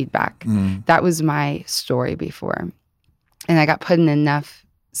social feedback. That was my story before. And I got put in enough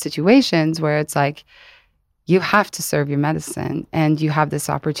situations where it's like, you have to serve your medicine, and you have this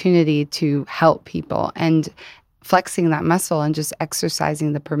opportunity to help people, and flexing that muscle and just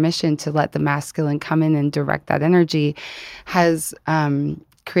exercising the permission to let the masculine come in and direct that energy has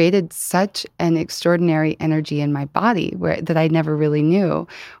created such an extraordinary energy in my body that I never really knew,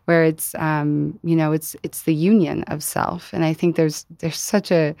 where it's it's the union of self. And I think there's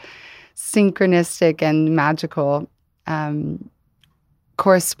such a synchronistic and magical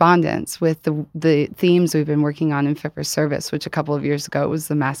correspondence with the themes we've been working on in Fit for Service, which a couple of years ago was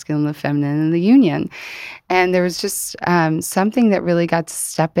the masculine, the feminine, and the union. And there was just something that really got to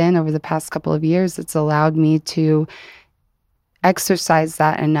step in over the past couple of years that's allowed me to exercise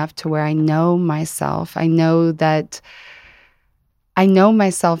that enough to where I know myself. I know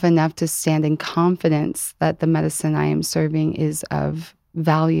myself enough to stand in confidence that the medicine I am serving is of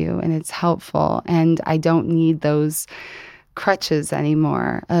value and it's helpful. And I don't need those crutches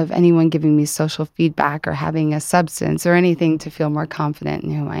anymore of anyone giving me social feedback or having a substance or anything to feel more confident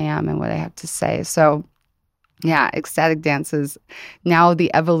in who I am and what I have to say. So yeah, ecstatic dance is now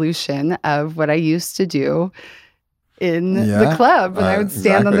the evolution of what I used to do in the club when I would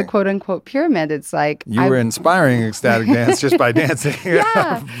stand on the quote unquote pyramid. It's like you were inspiring ecstatic dance just by dancing.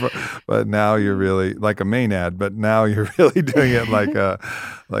 But now you're really like a Maynard, but now you're really doing it like a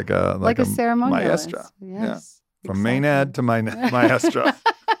ceremonialist. Maestra. Yes. From Maynard to Maestra.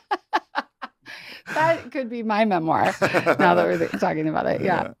 That could be my memoir now that we're talking about it.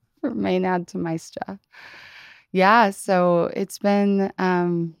 Yeah. From Maynard to Maestra. Yeah. So it's been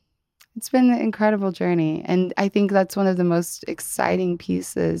It's been an incredible journey. And I think that's one of the most exciting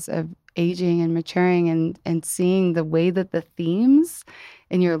pieces of aging and maturing and seeing the way that the themes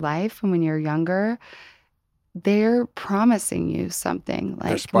in your life from when you're younger, they're promising you something.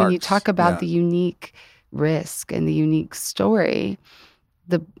 Like when you talk about the unique risk and the unique story,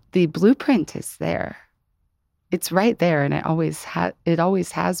 the blueprint is there. It's right there, and it always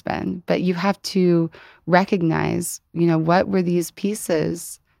has been. But you have to recognize, what were these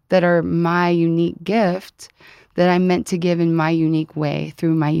pieces that are my unique gift that I'm meant to give in my unique way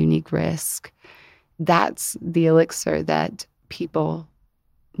through my unique risk. That's the elixir that people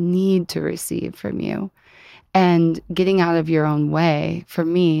need to receive from you. And getting out of your own way, for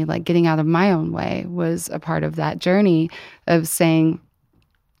me, like getting out of my own way was a part of that journey of saying,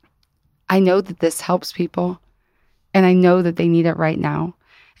 I know that this helps people. And I know that they need it right now.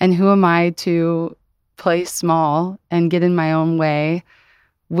 And who am I to play small and get in my own way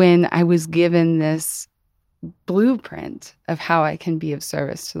when I was given this blueprint of how I can be of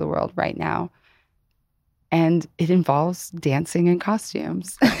service to the world right now? And it involves dancing and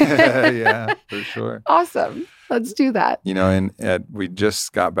costumes. Yeah, for sure. Awesome. Let's do that. And we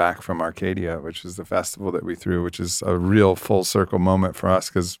just got back from Arcadia, which is the festival that we threw, which is a real full circle moment for us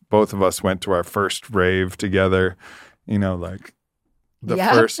because both of us went to our first rave together, like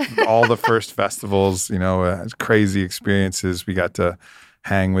all the first festivals, crazy experiences. We got to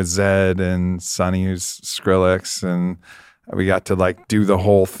hang with Zed and Sonny, who's Skrillex, and we got to do the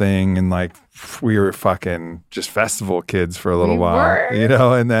whole thing, and we were fucking just festival kids for a little while,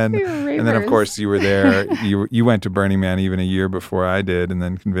 and then of course you were there. You went to Burning Man even a year before I did, and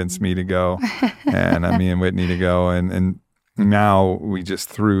then convinced me to go, and me and Whitney to go, and now we just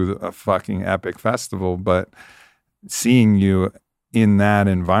threw a fucking epic festival. But seeing you in that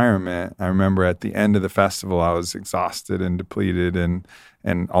environment, I remember at the end of the festival, I was exhausted and depleted,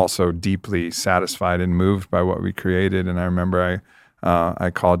 and also deeply satisfied and moved by what we created. And I remember I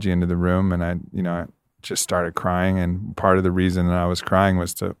called you into the room, and I just started crying. And part of the reason that I was crying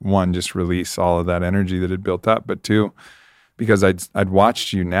was to, one, just release all of that energy that had built up, but two, because I'd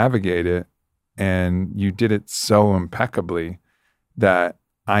watched you navigate it, and you did it so impeccably that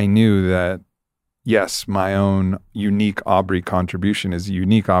I knew that, yes, my own unique Aubrey contribution is a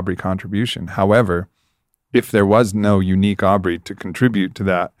unique Aubrey contribution. However, if there was no unique Aubrey to contribute to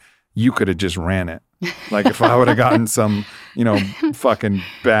that, you could have just ran it. Like if I would have gotten some, fucking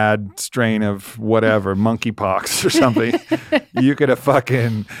bad strain of whatever, monkeypox or something, you could have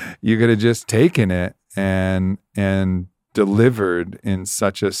just taken it and delivered in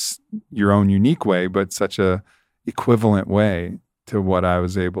such your own unique way, but such a equivalent way to what I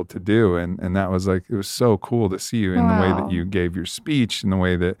was able to do. And that was it was so cool to see you in the way that you gave your speech, and the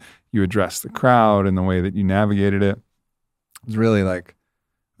way that you addressed the crowd, and the way that you navigated it. It was really a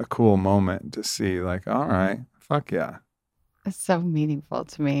cool moment to see, all right, fuck yeah. It's so meaningful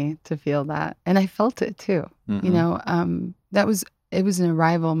to me to feel that. And I felt it too. Mm-hmm. It was an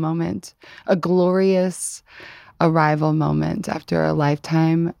arrival moment, a glorious arrival moment after a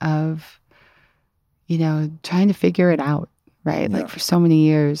lifetime of, trying to figure it out. Right? Yeah. For so many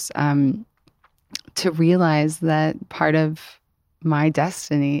years, to realize that part of my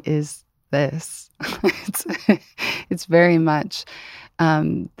destiny is this. It's very much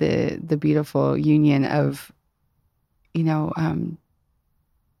the beautiful union of,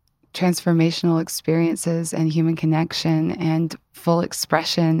 transformational experiences and human connection and full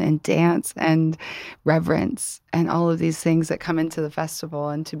expression and dance and reverence and all of these things that come into the festival,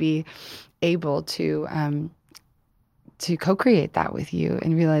 and to be able to co-create that with you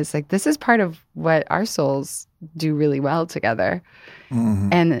and realize this is part of what our souls do really well together. Mm-hmm.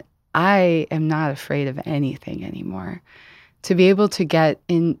 And I am not afraid of anything anymore. To be able to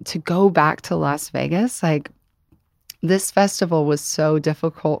to go back to Las Vegas, this festival was so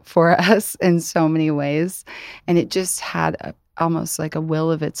difficult for us in so many ways. And it just had almost a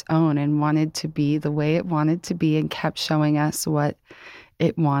will of its own and wanted to be the way it wanted to be, and kept showing us what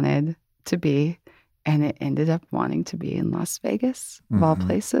it wanted to be. And it ended up wanting to be in Las Vegas, of all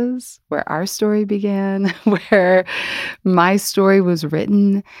places, where our story began, where my story was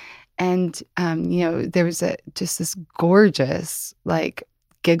written. And, there was just this gorgeous,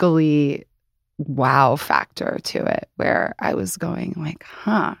 giggly wow factor to it, where I was going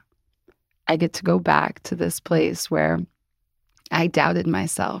I get to go back to this place where I doubted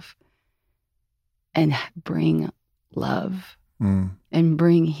myself and bring love and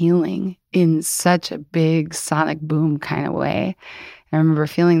bring healing in such a big sonic boom kind of way. And I remember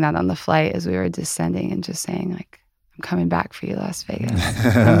feeling that on the flight as we were descending, and just saying I'm coming back for you, Las Vegas.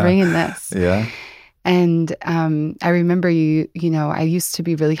 I'm bringing this. Yeah. And I remember I used to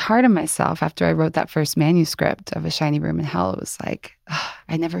be really hard on myself after I wrote that first manuscript of A Shiny Room in Hell. It was like,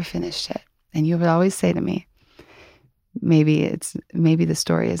 I never finished it. And you would always say to me, maybe the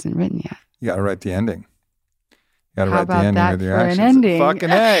story isn't written yet. You got to write the ending. You got to How write the about ending that with your for an actions. ending? Fucking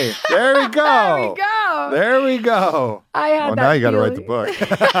A. There we go. There we go. There we go. I had Well, that now you got to write feeling.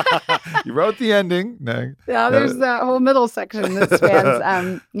 the book. You wrote the ending. No. Yeah, there's that whole middle section that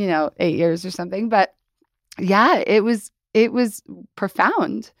spans, 8 years or something. But yeah, it was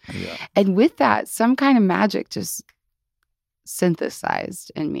profound. Yeah. And with that, some kind of magic just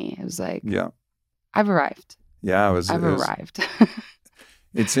synthesized in me. It was like, Yeah. I've arrived. Yeah. I've arrived.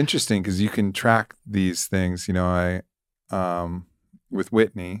 It's interesting because you can track these things. With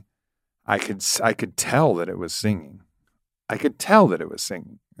Whitney, I could tell that it was singing. I could tell that it was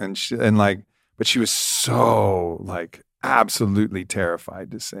singing, but she was so like absolutely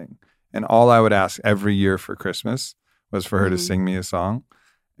terrified to sing. And all I would ask every year for Christmas was for her to sing me a song,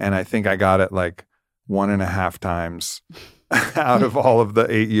 and I think I got it like 1.5 times out of all of the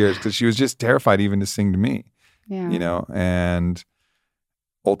 8 years because she was just terrified even to sing to me. Yeah. And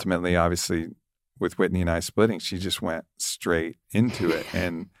ultimately, obviously, with Whitney and I splitting, she just went straight into it.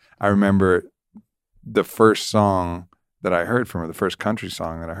 And I remember the first song that I heard from her, the first country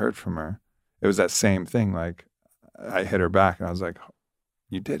song that I heard from her, it was that same thing. Like, I hit her back and I was like,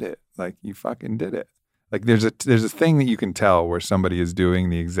 you did it. Like, you fucking did it. Like, there's a thing that you can tell where somebody is doing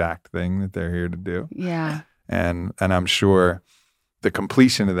the exact thing that they're here to do. Yeah. And I'm sure the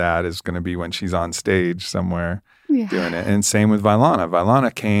completion of that is going to be when she's on stage somewhere doing it. And same with Vailana.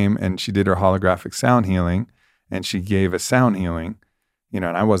 Vailana came and she did her holographic sound healing, and she gave a sound healing, and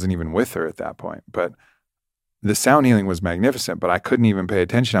I wasn't even with her at that point. But the sound healing was magnificent, but I couldn't even pay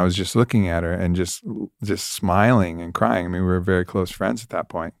attention. I was just looking at her and just smiling and crying. I mean, we were very close friends at that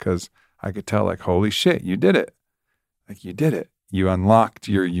point because I could tell, like, holy shit, you did it. Like, you did it. You unlocked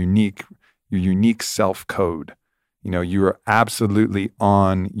your unique self code. You are absolutely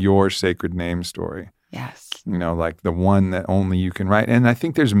on your sacred name story. Yes. Like the one that only you can write. And I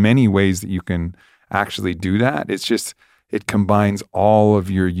think there's many ways that you can actually do that. It's just, it combines all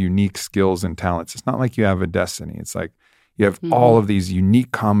of your unique skills and talents. It's not like you have a destiny. It's like you have all of these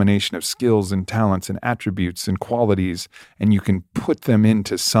unique combination of skills and talents and attributes and qualities, and you can put them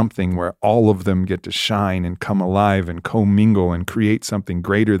into something where all of them get to shine and come alive and commingle and create something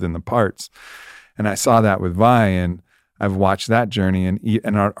greater than the parts. And I saw that with Vi, and I've watched that journey,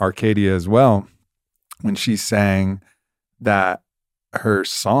 and Arcadia as well, when she sang that, her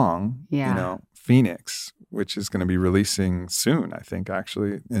song, Phoenix, which is going to be releasing soon, I think,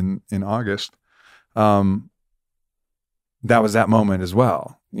 actually in August. That was that moment as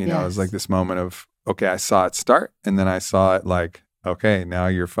well. It was like this moment of, okay, I saw it start, and then I saw it like, okay, now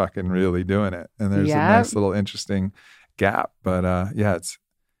you're fucking really doing it. And there's a nice little interesting gap. But it's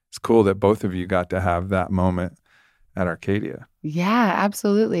cool that both of you got to have that moment at Arcadia. Yeah,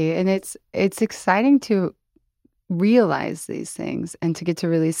 absolutely. And it's exciting to realize these things and to get to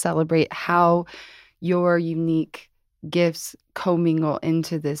really celebrate how your unique gifts commingle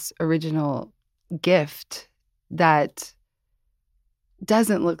into this original gift that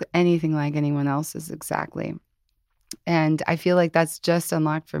doesn't look anything like anyone else's exactly. And I feel like that's just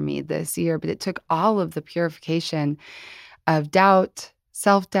unlocked for me this year, but it took all of the purification of doubt,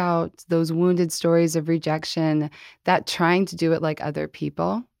 self-doubt, those wounded stories of rejection, that trying to do it like other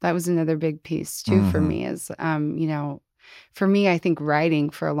people. That was another big piece too for me is, for me, I think writing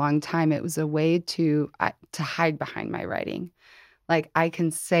for a long time, it was a way to hide behind my writing. Like I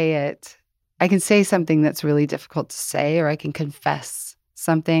can say something that's really difficult to say, or I can confess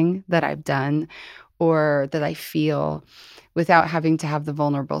something that I've done or that I feel without having to have the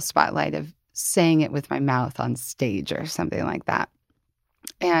vulnerable spotlight of saying it with my mouth on stage or something like that.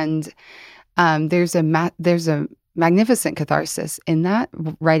 And there's a magnificent catharsis in that.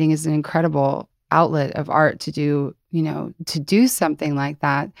 Writing is an incredible outlet of art to do something like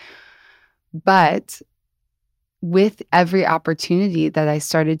that. But with every opportunity that I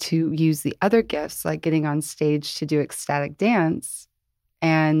started to use the other gifts, like getting on stage to do ecstatic dance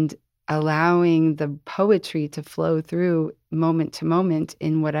and allowing the poetry to flow through moment to moment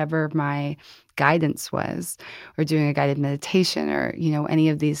in whatever my guidance was, or doing a guided meditation, or, any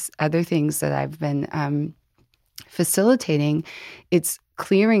of these other things that I've been facilitating, it's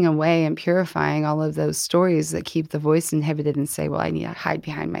clearing away and purifying all of those stories that keep the voice inhibited and say, well, I need to hide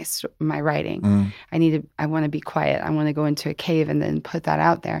behind my writing. I want to be quiet. I want to go into a cave and then put that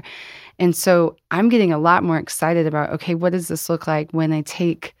out there. And so I'm getting a lot more excited about, okay, what does this look like when I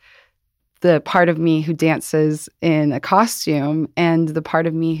take the part of me who dances in a costume and the part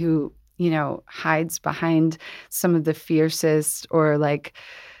of me who, hides behind some of the fiercest or like,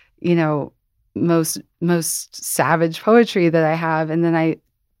 most savage poetry that I have. And then I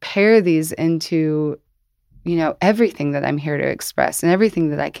pair these into, everything that I'm here to express and everything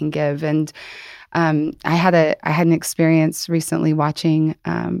that I can give. And I had an experience recently watching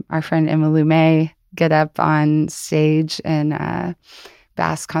our friend Emmylou May get up on stage in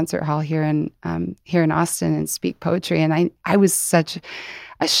Bass Concert Hall here in Austin and speak poetry. And I was such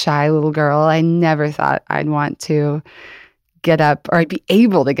a shy little girl. I never thought I'd want to get up, or I'd be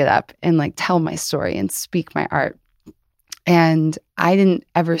able to get up and like tell my story and speak my art. And I didn't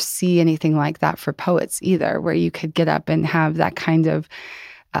ever see anything like that for poets either, where you could get up and have that kind of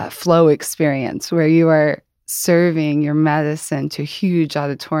flow experience where you are serving your medicine to a huge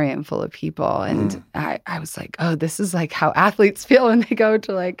auditorium full of people. And I was like, oh, this is like how athletes feel when they go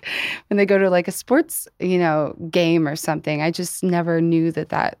to like a sports, game or something. I just never knew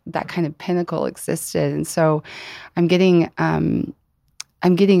that kind of pinnacle existed. And so I'm getting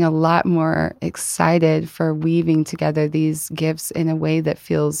a lot more excited for weaving together these gifts in a way that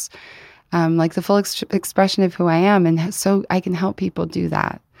feels like the full expression of who I am. And so I can help people do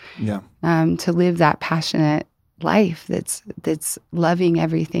that. Yeah. To live that passionate life that's loving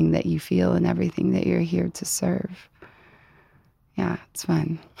everything that you feel and everything that you're here to serve. Yeah, it's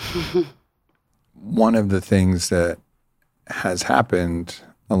fun. One of the things that has happened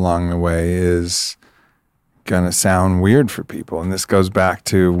along the way is going to sound weird for people. And this goes back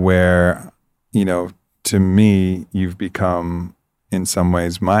to where, to me, you've become in some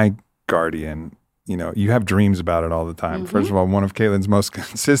ways my guardian. You have dreams about it all the time. First of all, one of Caitlin's most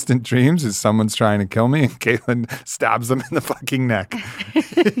consistent dreams is someone's trying to kill me and Caitlin stabs them in the fucking neck.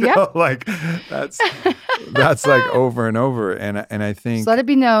 Like that's like over and over. And I think, just let it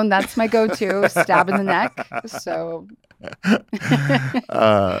be known that's my go-to, stab in the neck. So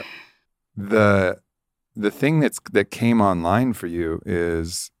the thing that came online for you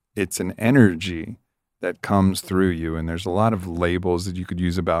is it's an energy that comes through you. And there's a lot of labels that you could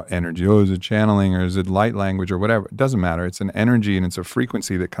use about energy. Oh, is it channeling or is it light language or whatever? It doesn't matter. It's an energy and it's a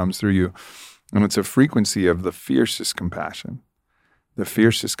frequency that comes through you. And it's a frequency of the fiercest compassion. The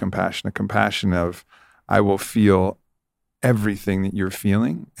fiercest compassion, a compassion of, I will feel everything that you're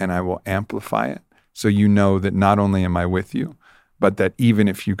feeling and I will amplify it. So you know that not only am I with you, but that even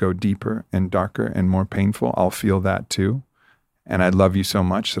if you go deeper and darker and more painful, I'll feel that too. And I love you so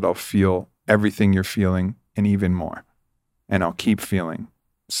much that I'll feel everything you're feeling and even more. And I'll keep feeling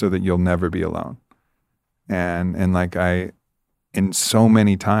so that you'll never be alone. And like in so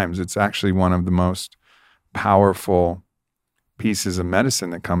many times, it's actually one of the most powerful pieces of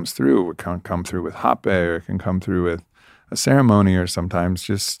medicine that comes through. It can come through with hape, or it can come through with a ceremony, or sometimes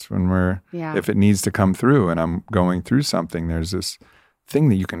just when if it needs to come through and I'm going through something, there's this thing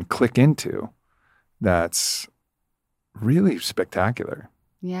that you can click into that's really spectacular.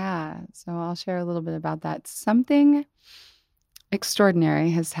 Yeah. So I'll share a little bit about that. Something extraordinary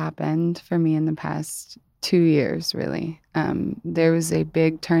has happened for me in the past 2 years, really. There was a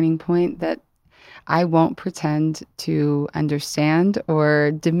big turning point that I won't pretend to understand or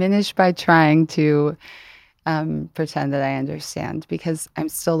diminish by trying to pretend that I understand, because I'm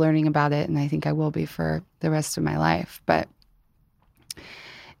still learning about it and I think I will be for the rest of my life. But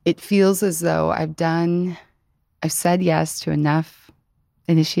it feels as though I've said yes to enough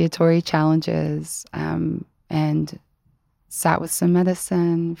initiatory challenges and sat with some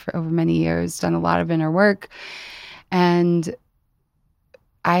medicine for over many years, done a lot of inner work. And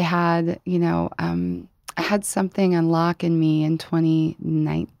I had, I had something unlock in me in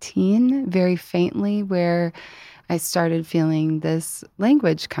 2019, very faintly, where I started feeling this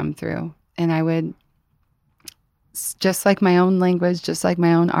language come through. And I would, just like my own language, just like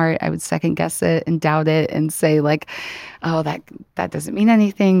my own art, I would second guess it and doubt it and say like, oh, that doesn't mean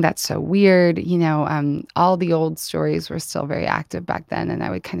anything. That's so weird. All the old stories were still very active back then, and I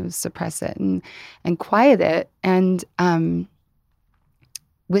would kind of suppress it and quiet it. And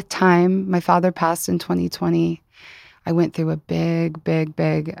with time, my father passed in 2020. I went through a big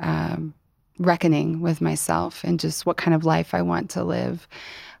reckoning with myself and just what kind of life I want to live.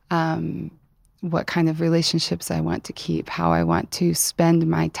 What kind of relationships I want to keep, how I want to spend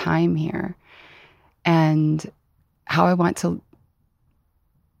my time here, and how I want to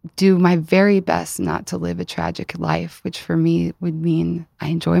do my very best not to live a tragic life, which for me would mean I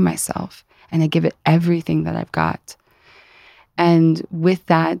enjoy myself and I give it everything that I've got. And with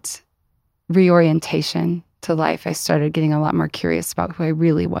that reorientation to life, I started getting a lot more curious about who I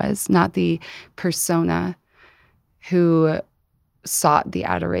really was, not the persona who sought the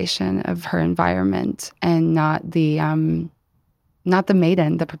adoration of her environment, and not the not the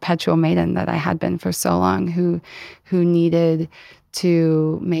maiden, the perpetual maiden that I had been for so long, who needed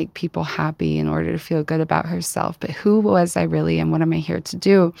to make people happy in order to feel good about herself. But who was I really, and what am I here to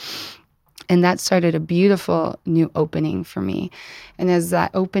do? And that started a beautiful new opening for me. And as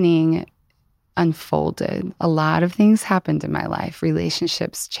that opening unfolded, a lot of things happened in my life.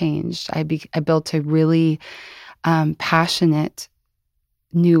 Relationships changed. I built a really passionate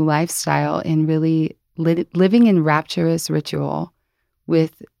new lifestyle in really living in rapturous ritual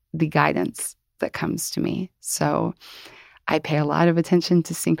with the guidance that comes to me. So I pay a lot of attention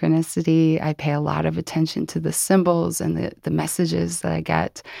to synchronicity. I pay a lot of attention to the symbols and the messages that I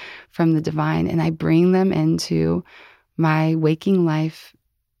get from the divine, and I bring them into my waking life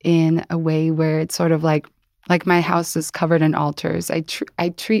in a way where it's sort of like my house is covered in altars. I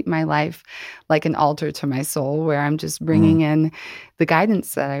treat my life like an altar to my soul, where I'm just bringing in the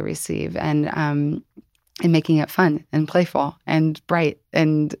guidance that I receive and making it fun and playful and bright.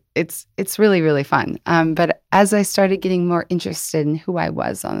 And it's really, really fun. But as I started getting more interested in who I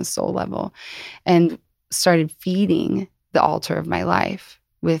was on a soul level and started feeding the altar of my life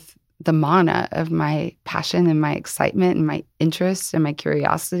with the mana of my passion and my excitement and my interest and my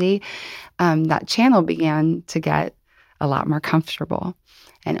curiosity, that channel began to get a lot more comfortable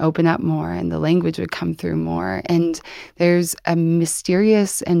and open up more, and the language would come through more. And there's a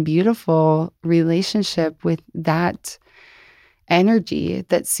mysterious and beautiful relationship with that energy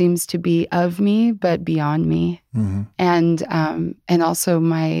that seems to be of me but beyond me. Mm-hmm. And also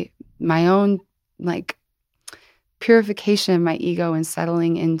my own like purification of my ego and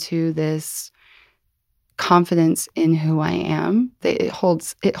settling into this confidence in who I am. It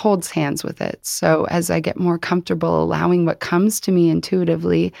holds hands with it. So as I get more comfortable allowing what comes to me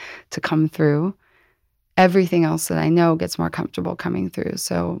intuitively to come through, everything else that I know gets more comfortable coming through.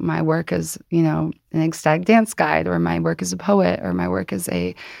 So my work as, an ecstatic dance guide, or my work as a poet, or my work as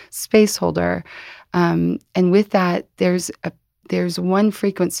a space holder. And with that, there's one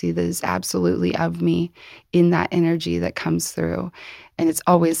frequency that is absolutely of me in that energy that comes through. And it's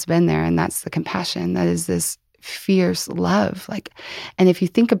always been there. And that's the compassion. That is this fierce love. And if you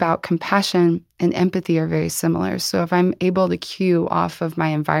think about compassion and empathy are very similar. So if I'm able to cue off of my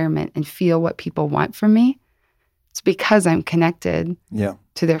environment and feel what people want from me, it's because I'm connected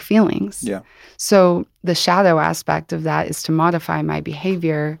to their feelings. Yeah. So the shadow aspect of that is to modify my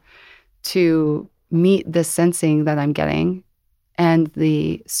behavior to meet the sensing that I'm getting. And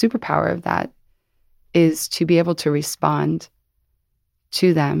the superpower of that is to be able to respond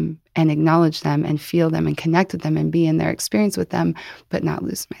to them and acknowledge them and feel them and connect with them and be in their experience with them, but not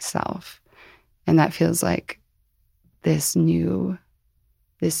lose myself. And that feels like this new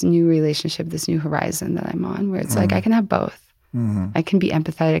relationship, this new horizon that I'm on, where it's like I can have both. Mm-hmm. I can be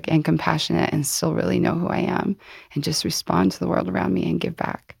empathetic and compassionate and still really know who I am and just respond to the world around me and give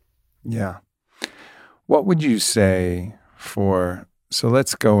back. Yeah. What would you say so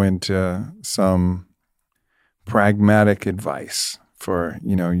let's go into some pragmatic advice for,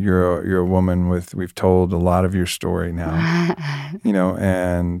 you're a woman we've told a lot of your story now,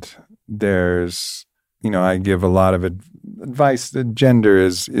 and there's, I give a lot of advice that gender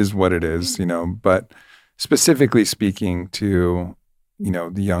is what it is, but specifically speaking to,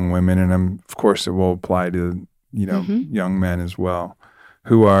 the young women, and of course it will apply to, mm-hmm. young men as well,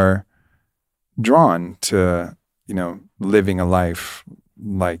 who are drawn to, living a life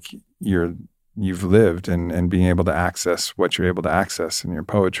like you've lived and being able to access what you're able to access in your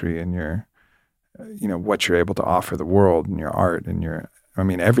poetry and your, what you're able to offer the world and your art and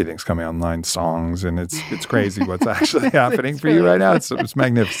everything's coming online, songs, and it's crazy what's actually happening for you right now. It's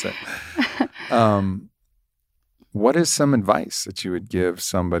magnificent. What is some advice that you would give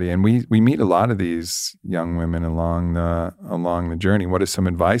somebody? And we meet a lot of these young women along the journey. What is some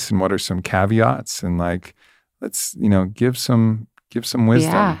advice and what are some caveats? And let's, give some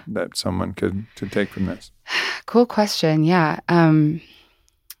wisdom that someone could take from this. Cool question. Yeah.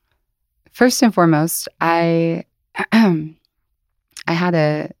 First and foremost, I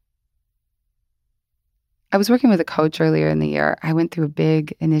was working with a coach earlier in the year. I went through a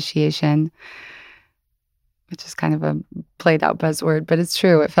big initiation, which is kind of a played out buzzword, but it's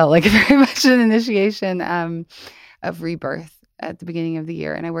true. It felt like very much an initiation of rebirth at the beginning of the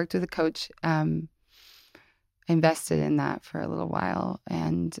year. And I worked with a coach, invested in that for a little while.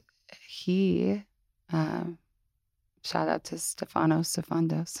 And he, shout out to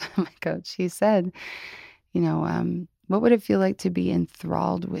Stefanos, my coach, he said, what would it feel like to be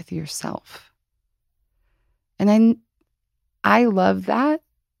enthralled with yourself? And I love that.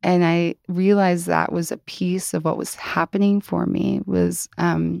 And I realized that was a piece of what was happening for me was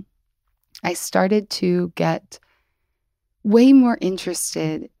I started to get way more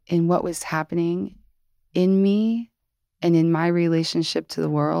interested in what was happening in me and in my relationship to the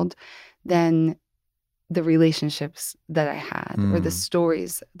world than the relationships that I had or the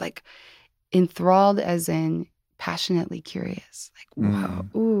stories, like enthralled as in passionately curious, like, whoa,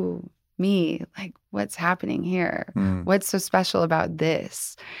 ooh, me, like what's happening here? What's so special about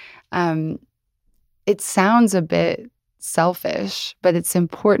this? It sounds a bit selfish, but it's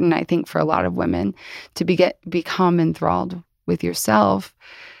important, I think, for a lot of women to become enthralled with yourself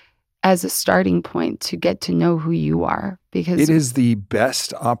as a starting point to get to know who you are. Because it is the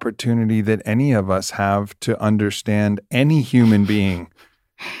best opportunity that any of us have to understand any human being.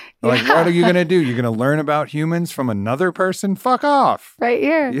 Like, what are you going to do? You're going to learn about humans from another person? Fuck off. Right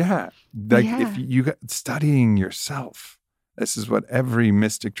here. Yeah. Like if you got studying yourself, this is what every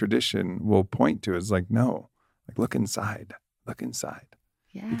mystic tradition will point to, is like, no, like look inside.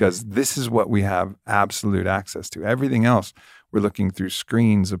 Yeah. Because this is what we have absolute access to. Everything else, we're looking through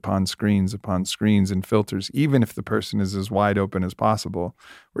screens upon screens upon screens and filters. Even if the person is as wide open as possible,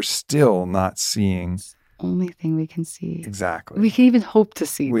 we're still not seeing. It's the only thing we can see. Exactly. We can even hope to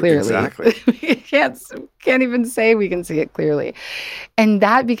see clearly. Exactly. We can't even say we can see it clearly. And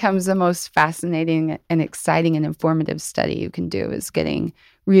that becomes the most fascinating and exciting and informative study you can do, is getting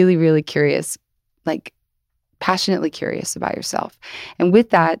really, really curious, like passionately curious about yourself. And with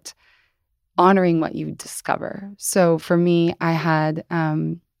that, honoring what you discover. So for me,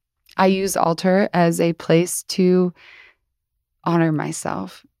 I use altar as a place to honor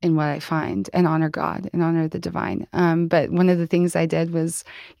myself in what I find, and honor God and honor the divine. But one of the things I did was,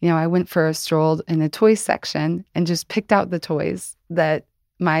 I went for a stroll in the toy section and just picked out the toys that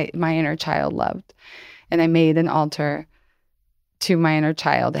my inner child loved. And I made an altar to my inner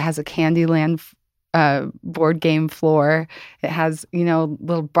child. It has a Candyland board game floor. It has,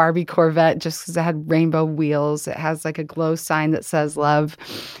 little Barbie Corvette just because it had rainbow wheels. It has like a glow sign that says love.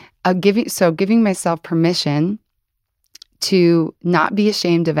 Giving myself permission to not be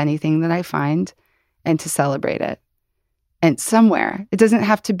ashamed of anything that I find and to celebrate it. And somewhere, it doesn't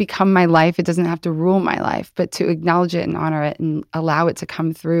have to become my life. It doesn't have to rule my life, but to acknowledge it and honor it and allow it to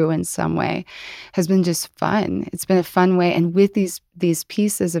come through in some way has been just fun. It's been a fun way. And with these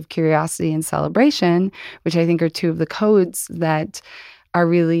pieces of curiosity and celebration, which I think are two of the codes that are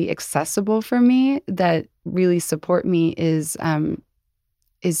really accessible for me, that really support me, is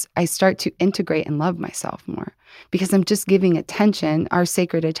I start to integrate and love myself more, because I'm just giving attention. Our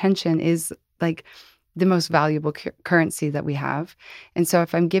sacred attention is like the most valuable currency that we have. And so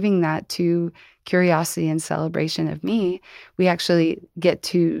if I'm giving that to curiosity and celebration of me, we actually get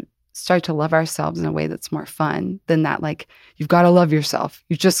to start to love ourselves in a way that's more fun than that, like, you've got to love yourself.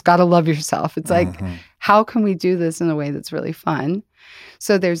 You just got to love yourself. It's like, how can we do this in a way that's really fun?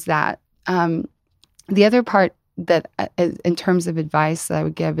 So there's that. The other part that in terms of advice that I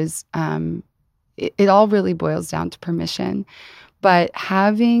would give is it all really boils down to permission, but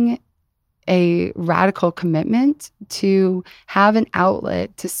having a radical commitment to have an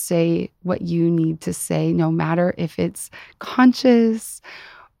outlet to say what you need to say, no matter if it's conscious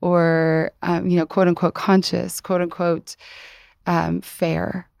or, quote unquote conscious, quote unquote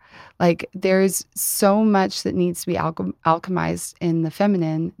fair. Like, there's so much that needs to be alchemized in the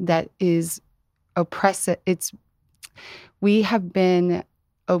feminine that is oppressive. We have been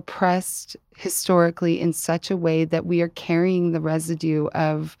oppressed historically in such a way that we are carrying the residue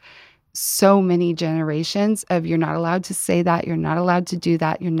of so many generations of, you're not allowed to say that, you're not allowed to do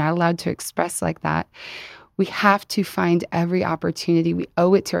that, you're not allowed to express like that. We have to find every opportunity. We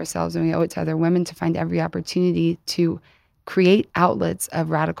owe it to ourselves and we owe it to other women to find every opportunity to create outlets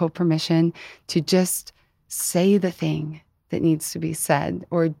of radical permission to just say the thing that needs to be said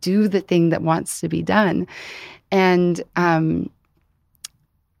or do the thing that wants to be done. And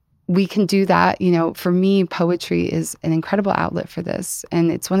we can do that. For me, poetry is an incredible outlet for this.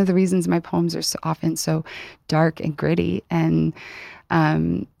 And it's one of the reasons my poems are so often so dark and gritty. And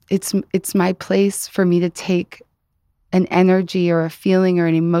it's my place for me to take an energy or a feeling or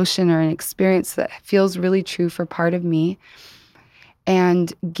an emotion or an experience that feels really true for part of me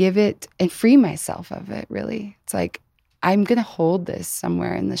and give it and free myself of it, really. It's like, I'm going to hold this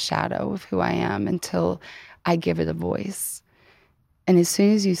somewhere in the shadow of who I am until I give it a voice. And as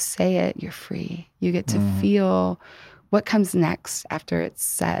soon as you say it, you're free. You get to feel what comes next after it's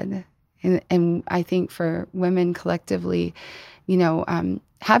said. And I think for women collectively,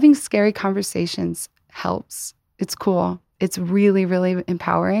 having scary conversations helps. It's cool. It's really, really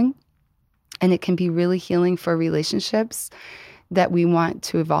empowering. And it can be really healing for relationships that we want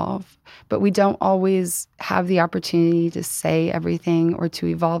to evolve, but we don't always have the opportunity to say everything or to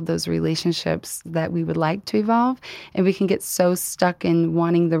evolve those relationships that we would like to evolve. And we can get so stuck in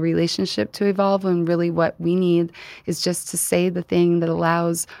wanting the relationship to evolve when really what we need is just to say the thing that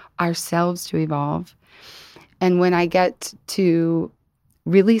allows ourselves to evolve. And when I get to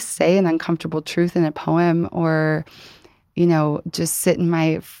really say an uncomfortable truth in a poem, or, just sit in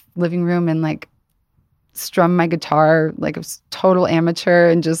my living room and like strum my guitar like a total amateur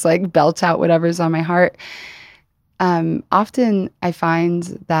and just like belt out whatever's on my heart. Often I find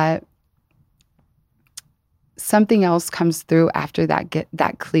that something else comes through after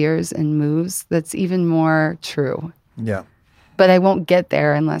that clears and moves that's even more true. Yeah. But I won't get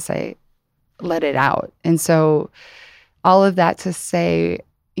there unless I let it out. And so all of that to say,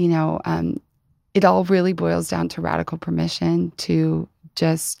 it all really boils down to radical permission to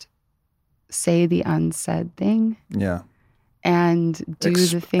just say the unsaid thing. Yeah. And do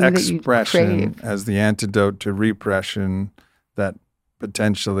the thing that you crave. As the antidote to repression that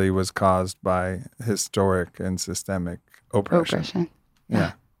potentially was caused by historic and systemic oppression.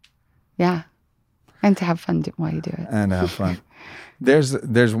 Yeah. Yeah. And to have fun while you do it. And have fun.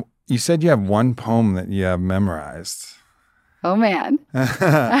 You said you have one poem that you have memorized. Oh man.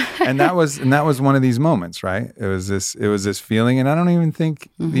 and that was one of these moments, right? It was this feeling, and I don't even think,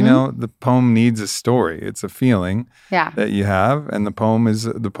 the poem needs a story. It's a feeling that you have, and the poem is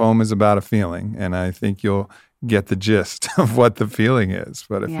about a feeling, and I think you'll get the gist of what the feeling is.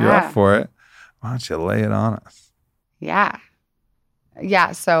 But if you're up for it, why don't you lay it on us? Yeah.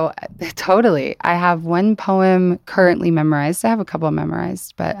 Yeah, so totally. I have one poem currently memorized. I have a couple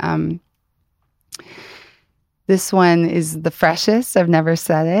memorized, but this one is the freshest. I've never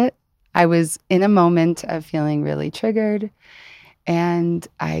said it. I was in a moment of feeling really triggered, and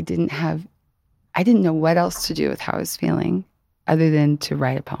I didn't know what else to do with how I was feeling other than to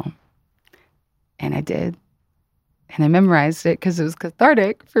write a poem. And I did. And I memorized it because it was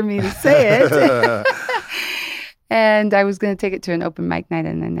cathartic for me to say it. And I was going to take it to an open mic night,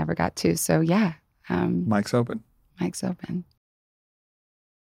 and I never got to. So yeah. Mic's open. Mic's open.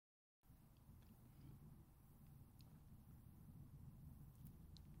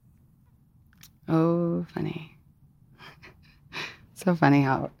 Oh, funny. So funny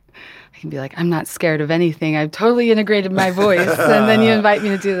how I can be like, I'm not scared of anything. I've totally integrated my voice. And then you invite me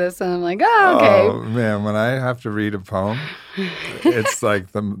to do this. And I'm like, oh, okay. Oh, man, when I have to read a poem, it's like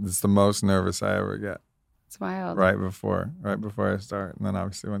it's the most nervous I ever get. It's wild. Right before I start. And then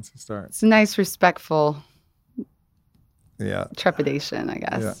obviously once you start. It's a nice, respectful yeah, trepidation, I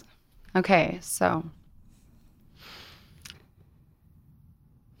guess. Yeah. Okay, so.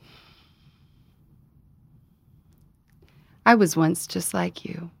 I was once just like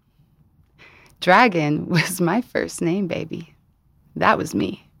you. Dragon was my first name, baby. That was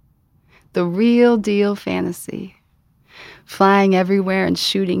me. The real deal fantasy. Flying everywhere and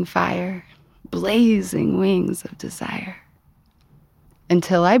shooting fire. Blazing wings of desire.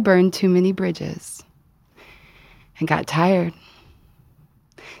 Until I burned too many bridges. And got tired.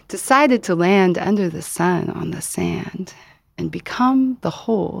 Decided to land under the sun on the sand. And become the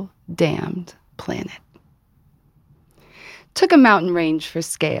whole damned planet. Took a mountain range for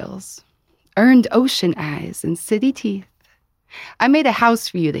scales, earned ocean eyes and city teeth. I made a house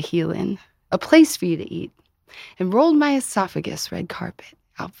for you to heal in, a place for you to eat, and rolled my esophagus red carpet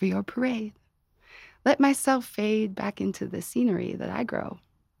out for your parade. Let myself fade back into the scenery that I grow,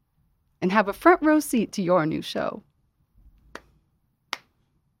 and have a front row seat to your new show.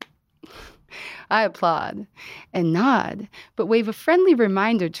 I applaud and nod, but wave a friendly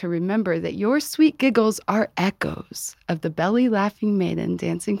reminder to remember that your sweet giggles are echoes of the belly-laughing maiden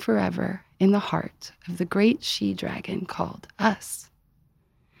dancing forever in the heart of the great she-dragon called us.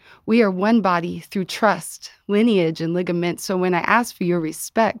 We are one body through trust, lineage, and ligament, so when I ask for your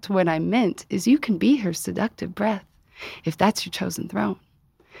respect, what I meant is you can be her seductive breath, if that's your chosen throne.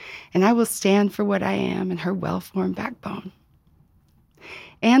 And I will stand for what I am in her well-formed backbone.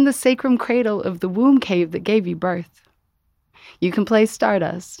 And the sacrum cradle of the womb cave that gave you birth. You can play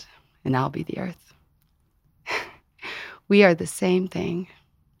stardust, and I'll be the earth. We are the same thing.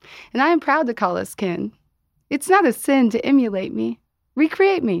 And I am proud to call us kin. It's not a sin to emulate me.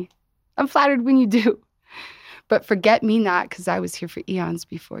 Recreate me. I'm flattered when you do. But forget me not, because I was here for eons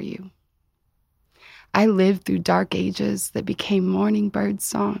before you. I lived through dark ages that became morning bird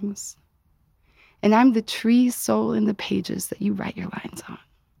songs. And I'm the tree soul in the pages that you write your lines on.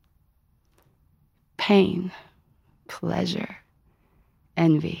 Pain, pleasure,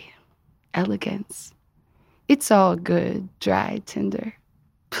 envy, elegance. It's all good, dry, tender.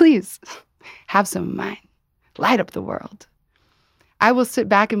 Please, have some of mine. Light up the world. I will sit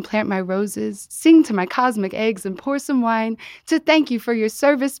back and plant my roses, sing to my cosmic eggs and pour some wine to thank you for your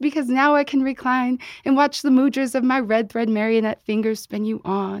service, because now I can recline and watch the mudras of my red thread marionette fingers spin you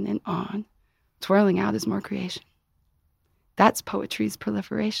on and on. Twirling out is more creation. That's poetry's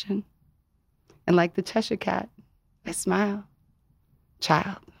proliferation. And like the Cheshire Cat, I smile.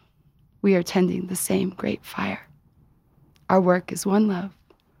 Child, we are tending the same great fire. Our work is one love,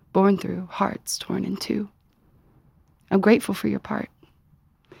 born through hearts torn in two. I'm grateful for your part.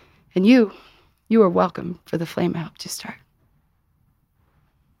 And you are welcome for the flame I helped you start.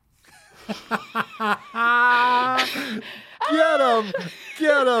 Get him!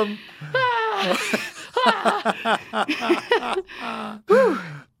 Get him!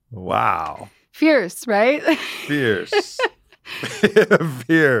 Wow. Fierce, right? Fierce.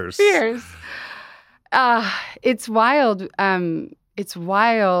 Fierce. Fierce. It's wild. It's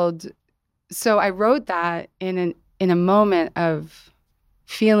wild. So I wrote that in a moment of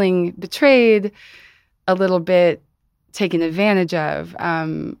feeling betrayed, a little bit taken advantage of.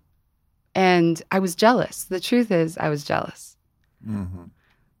 And I was jealous. The truth is, I was jealous. Mm-hmm.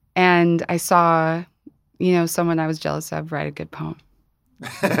 And I saw, someone I was jealous of write a good poem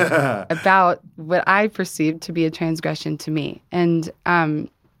about what I perceived to be a transgression to me. And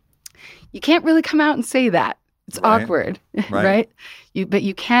you can't really come out and say that. It's awkward, right? But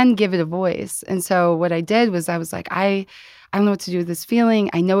you can give it a voice. And so what I did was I was like, I don't know what to do with this feeling.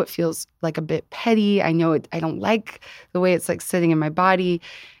 I know it feels like a bit petty. I know I don't like the way it's like sitting in my body.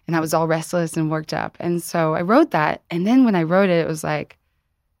 And I was all restless and worked up. And so I wrote that. And then when I wrote it, it was like,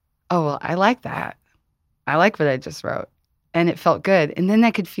 oh, well, I like that. I like what I just wrote. And it felt good. And then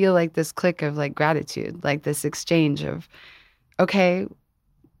I could feel like this click of like gratitude, like this exchange of, okay,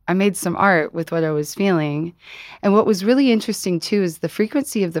 I made some art with what I was feeling. And what was really interesting too is the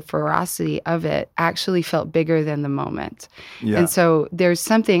frequency of the ferocity of it actually felt bigger than the moment. Yeah. And so there's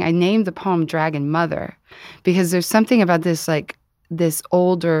something, I named the poem Dragon Mother, because there's something about this like this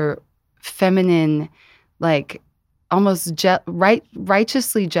older feminine, like almost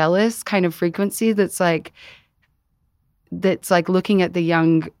righteously jealous kind of frequency that's like looking at the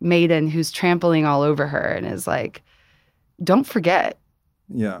young maiden who's trampling all over her and is like, don't forget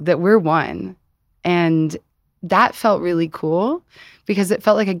that we're one. And that felt really cool because it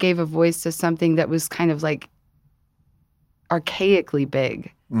felt like it gave a voice to something that was kind of like archaically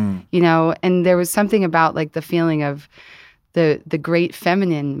big, and there was something about like the feeling of the great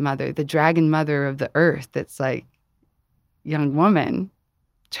feminine mother, the dragon mother of the earth that's like, young woman,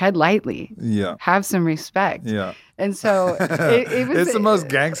 tread lightly. Yeah. Have some respect. Yeah. And so it was. It's the most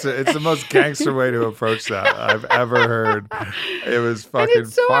gangster way to approach that I've ever heard. It was fucking and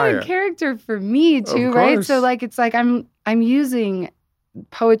it's so fire. On character for me too, right? So like it's like I'm using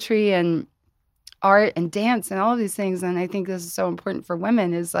poetry and art and dance and all of these things, and I think this is so important for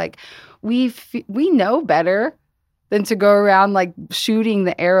women. Is like we know better than to go around like shooting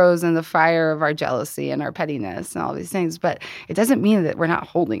the arrows and the fire of our jealousy and our pettiness and all these things. But it doesn't mean that we're not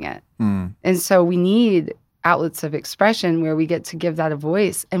holding it. And so we need outlets of expression where we get to give that a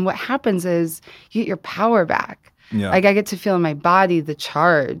voice. And what happens is you get your power back. Yeah. Like I get to feel in my body the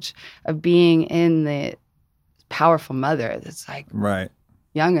charge of being in the powerful mother that's like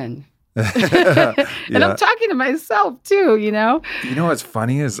youngin'. And I'm talking to myself too, You know what's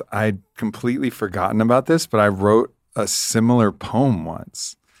funny is I'd completely forgotten about this, but I wrote a similar poem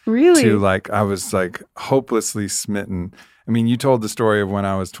once. Really? To like, I was like hopelessly smitten. I mean, you told the story of when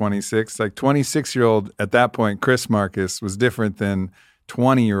I was 26. Like 26-year-old, at that point, Chris Marcus was different than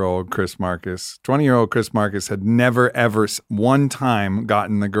 20-year-old Chris Marcus. 20-year-old Chris Marcus had never, ever one time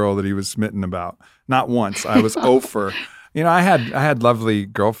gotten the girl that he was smitten about. Not once. I was over. I had lovely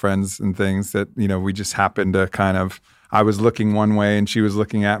girlfriends and things that, we just happened to kind of, I was looking one way and she was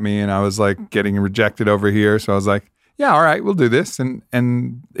looking at me and I was like getting rejected over here. So I was like, yeah, all right, we'll do this. And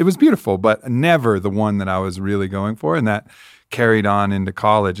it was beautiful, but never the one that I was really going for. And that carried on into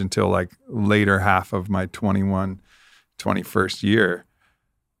college until like later half of my 21st year.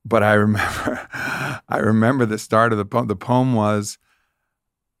 But I remember the start of the poem. The poem was,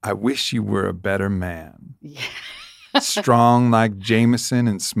 I wish you were a better man. Yeah. Strong like Jameson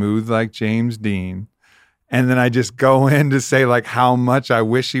and smooth like James Dean. And then I just go in to say like how much I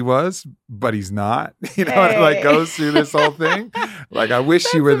wish he was, but he's not. It like goes through this whole thing. Like I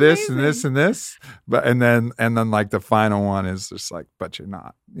wish you were this amazing. And this and this. But and then like the final one is just like, but you're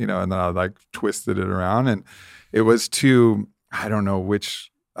not. And then I like twisted it around. And it was I don't know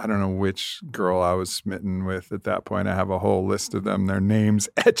which I don't know which girl I was smitten with at that point. I have a whole list of them, their names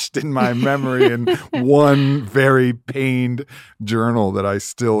etched in my memory in one very pained journal that I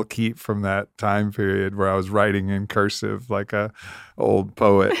still keep from that time period where I was writing in cursive like a old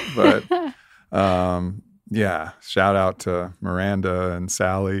poet. But yeah, shout out to Miranda and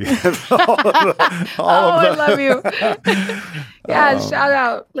Sally. I love you. Yeah, shout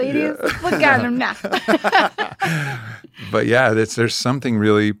out, ladies. Yeah. Look at them now. But yeah, there's something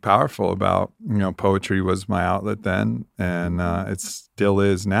really powerful about, poetry was my outlet then, and it still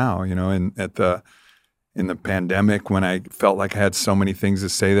is now. In the pandemic, when I felt like I had so many things to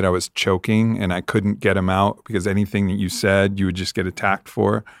say that I was choking and I couldn't get them out because anything that you said, you would just get attacked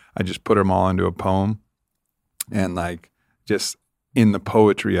for. I just put them all into a poem. And just in the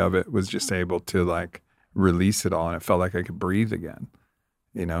poetry of it was just able to release it all. And it felt like I could breathe again.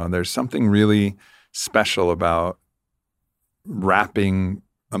 And there's something really special about wrapping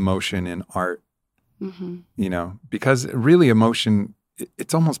emotion in art, because really emotion,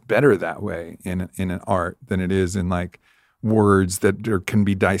 it's almost better that way in an art than it is in words that can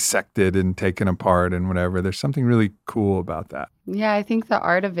be dissected and taken apart and whatever. There's something really cool about that. Yeah, I think the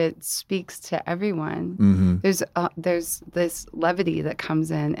art of it speaks to everyone. There's this levity that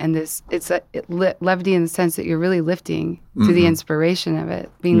comes in, and levity in the sense that you're really lifting to the inspiration of it,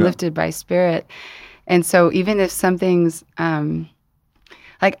 being lifted by spirit. And so even if something's I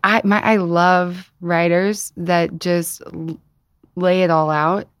love writers that just lay it all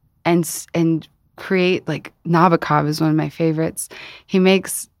out and create, Nabokov is one of my favorites. He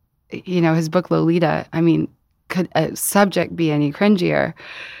makes, his book Lolita, could a subject be any cringier?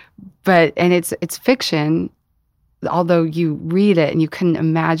 And it's fiction, although you read it and you couldn't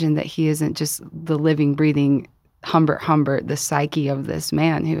imagine that he isn't just the living, breathing Humbert, the psyche of this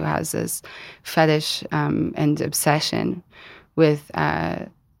man who has this fetish and obsession with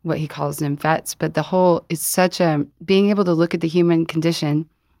what he calls nymphets. But it's such being able to look at the human condition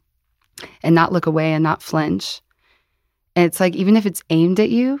and not look away and not flinch. And it's even if it's aimed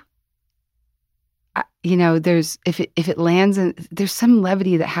at you, there's if it lands in, there's some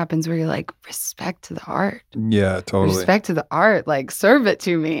levity that happens where you're respect to the art. Yeah, totally. Respect to the art, serve it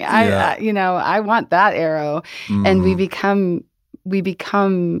to me. I want that arrow. And we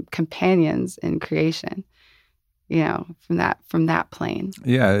become companions in creation. From that plane.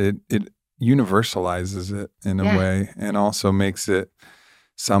 Yeah, it universalizes it in a way, and also makes it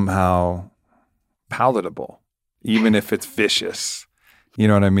somehow palatable, even if it's vicious. You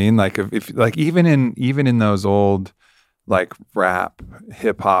know what I mean? If even in those old rap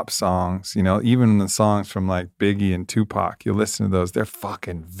hip hop songs, even the songs from Biggie and Tupac, you listen to those, they're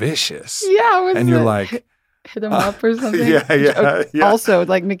fucking vicious. Yeah, and you're hit them up or something. Yeah. Also,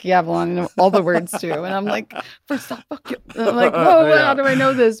 Mickey Avalon and all the words too. And I'm first off, fuck you. And I'm whoa, how do I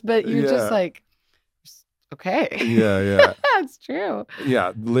know this? But you're just okay. Yeah. It's true.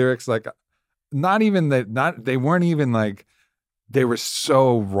 Yeah, lyrics not even that. They weren't even they were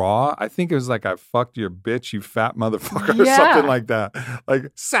so raw. I think it was I fucked your bitch, you fat motherfucker, or something like that.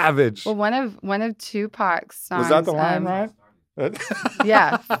 Savage. Well, one of Tupac's songs. Was that the line, right?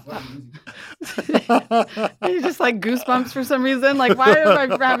 Yeah. You just goosebumps for some reason. Why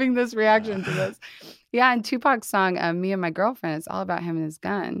am I having this reaction to this? Yeah, and Tupac's song, Me and My Girlfriend, it's all about him and his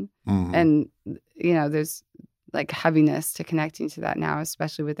gun. And, there's heaviness to connecting to that now,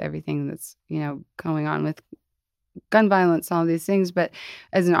 especially with everything that's, going on with gun violence, all these things. But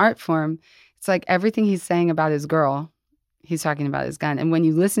as an art form, it's everything he's saying about his girl, he's talking about his gun. And when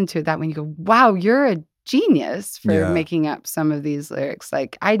you listen to it that way, you go, wow, you're a genius for making up some of these lyrics.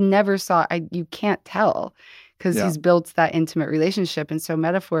 I never saw, you can't tell because he's built that intimate relationship. And so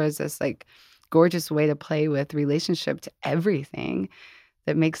metaphor is this gorgeous way to play with relationship to everything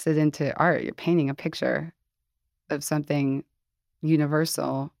that makes it into art. You're painting a picture of something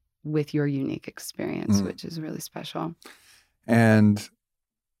universal with your unique experience, which is really special. And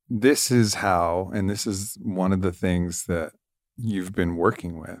this is one of the things that you've been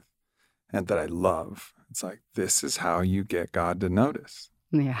working with and that I love. It's this is how you get God to notice.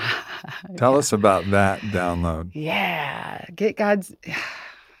 Yeah. Tell us about that download. Yeah. Get God's...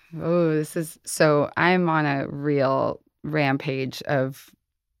 Oh, so I'm on a real rampage of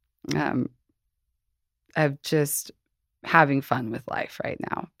just having fun with life right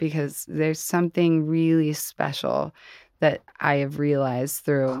now, because there's something really special that I have realized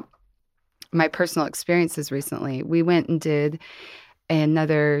through my personal experiences recently. We went and did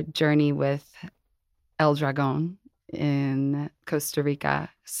another journey with El Dragon in Costa Rica,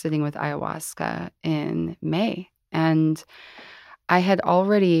 sitting with ayahuasca in May. And I had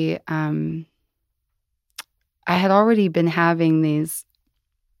already been having these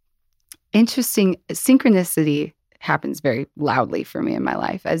interesting synchronicity happens very loudly for me in my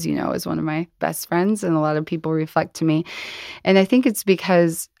life, as you know, as one of my best friends, and a lot of people reflect to me. And I think it's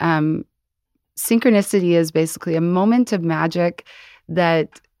because synchronicity is basically a moment of magic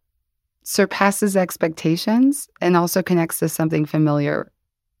that surpasses expectations and also connects to something familiar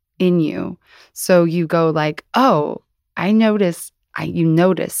in you. So you go like, oh, I notice. You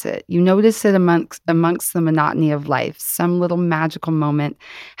notice it. You notice it amongst the monotony of life. Some little magical moment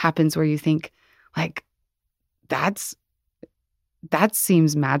happens where you think, like, that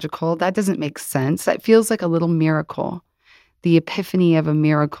seems magical. That doesn't make sense. That feels like a little miracle. The epiphany of a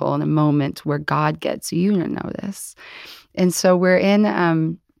miracle in a moment where God gets you to notice. And so we're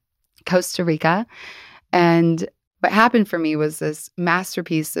in Costa Rica, and what happened for me was this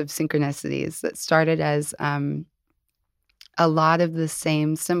masterpiece of synchronicities that started as a lot of the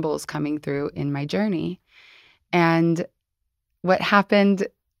same symbols coming through in my journey. And what happened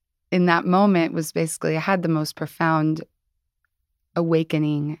in that moment was basically I had the most profound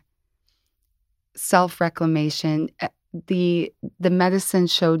awakening, self-reclamation. The medicine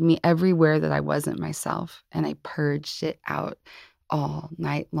showed me everywhere that I wasn't myself, and I purged it out all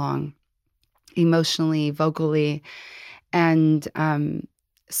night long, emotionally, vocally, and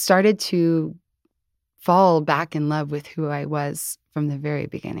started to fall back in love with who I was from the very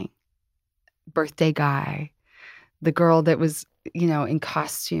beginning. Birthday guy, the girl that was, in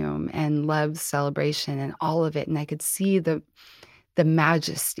costume and loved celebration and all of it. And I could see the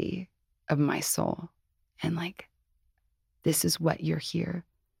majesty of my soul. And like, this is what you're here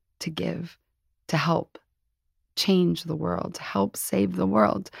to give, to help change the world, to help save the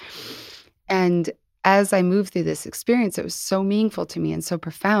world. And as I moved through this experience, it was so meaningful to me and so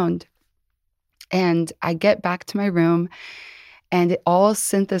profound. And I get back to my room and it all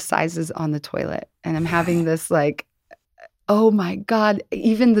synthesizes on the toilet. And I'm having this like, oh my God,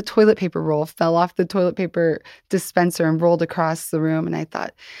 even the toilet paper roll fell off the toilet paper dispenser and rolled across the room. And I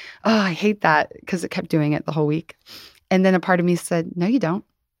thought, oh, I hate that, because it kept doing it the whole week. And then a part of me said, no, you don't.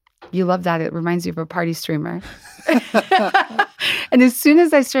 You love that. It reminds you of a party streamer. And as soon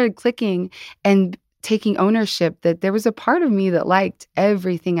as I started clicking and taking ownership that there was a part of me that liked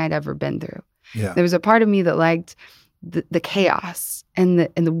everything I'd ever been through. Yeah. There was a part of me that liked the chaos and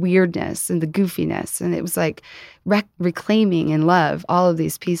the weirdness and the goofiness. And it was like reclaiming and love all of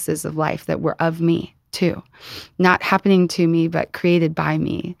these pieces of life that were of me too. Not happening to me, but created by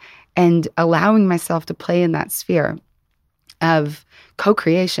me. And allowing myself to play in that sphere of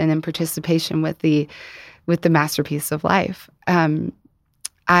co-creation and participation with the masterpiece of life.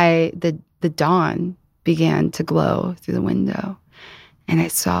 The dawn began to glow through the window. And I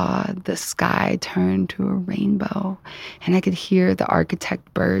saw the sky turn to a rainbow. And I could hear the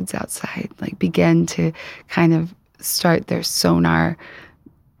architect birds outside like begin to kind of start their sonar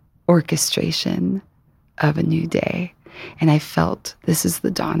orchestration of a new day. And I felt this is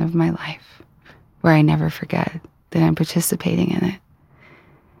the dawn of my life, where I never forget that I'm participating in it.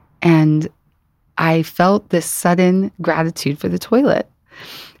 And I felt this sudden gratitude for the toilet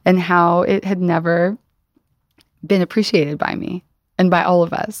and how it had never been appreciated by me and by all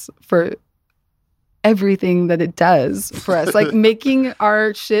of us for everything that it does for us, like making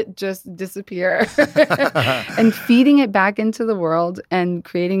our shit just disappear and feeding it back into the world and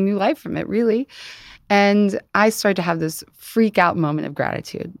creating new life from it, really. And I started to have this freak out moment of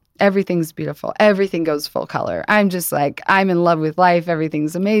gratitude. Everything's beautiful. Everything goes full color. I'm just like, I'm in love with life.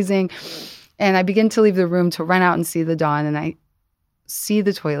 Everything's amazing. And I begin to leave the room to run out and see the dawn. And I see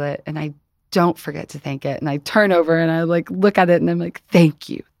the toilet and I don't forget to thank it. And I turn over and I like look at it and I'm like, thank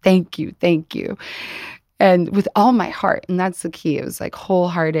you, thank you, thank you. And with all my heart. And that's the key. It was like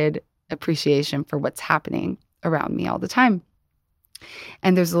wholehearted appreciation for what's happening around me all the time.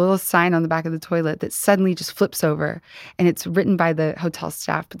 And there's a little sign on the back of the toilet that suddenly just flips over, and it's written by the hotel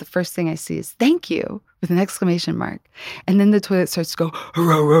staff. But the first thing I see is "thank you" with an exclamation mark. And then the toilet starts to go,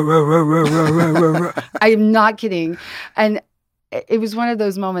 I am not kidding. And it was one of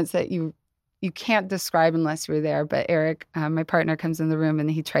those moments that you can't describe unless you're there. But Eric, my partner, comes in the room and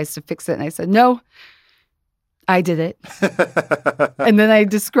he tries to fix it. And I said, no, I did it. And then I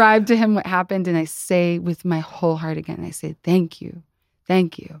described to him what happened. And I say with my whole heart again, I say, thank you.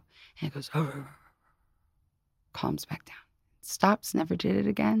 Thank you. And it goes, calms back down. Stops, never did it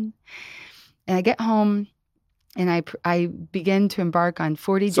again. And I get home And I began to embark on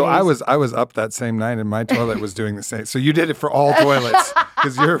 40 days. So I was up that same night, and my toilet was doing the same. So you did it for all toilets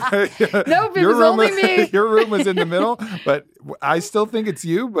because Nope, it was only me. Your room was in the middle, but I still think it's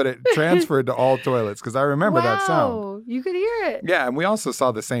you. But it transferred to all toilets because I remember that sound. You could hear it. Yeah, and we also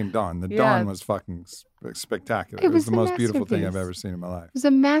saw the same dawn. The dawn was fucking spectacular. It was the most beautiful thing I've ever seen in my life. It was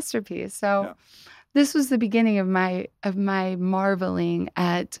a masterpiece. So this was the beginning of my marveling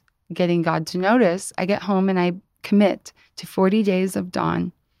at getting God to notice. I get home and I commit to 40 days of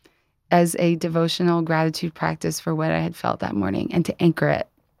dawn as a devotional gratitude practice for what I had felt that morning and to anchor it.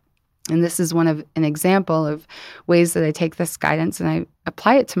 And this is an example of ways that I take this guidance and I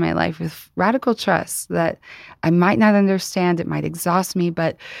apply it to my life with radical trust that I might not understand, it might exhaust me,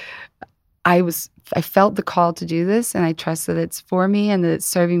 but I felt the call to do this, and I trust that it's for me and that it's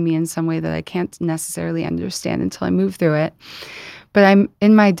serving me in some way that I can't necessarily understand until I move through it. But I'm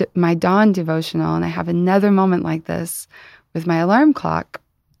in my dawn devotional, and I have another moment like this with my alarm clock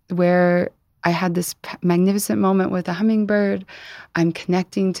where I had this magnificent moment with a hummingbird. I'm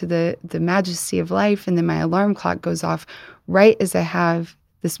connecting to the majesty of life, and then my alarm clock goes off right as I have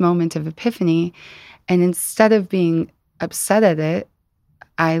this moment of epiphany. And instead of being upset at it,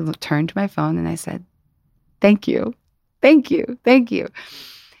 I turned to my phone and I said, "Thank you, thank you, thank you."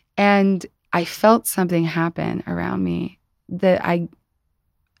 And I felt something happen around me that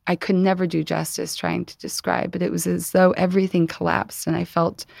I could never do justice trying to describe, but it was as though everything collapsed, and I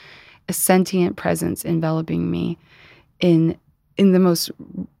felt a sentient presence enveloping me in the most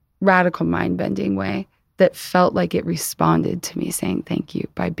radical, mind-bending way that felt like it responded to me saying thank you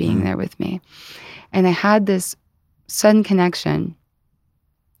by being there with me. And I had this sudden connection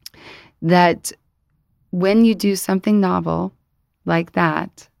that when you do something novel like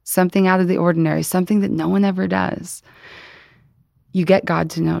that, something out of the ordinary, something that no one ever does, you get God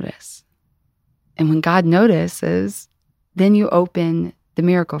to notice. And when God notices, then you open the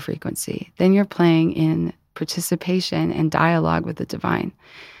miracle frequency. Then you're playing in participation and dialogue with the divine.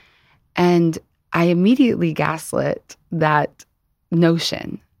 And I immediately gaslit that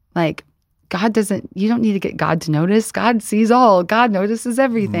notion. Like, you don't need to get God to notice. God sees all. God notices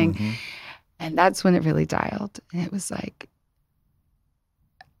everything. Mm-hmm. And that's when it really dialed. And it was like,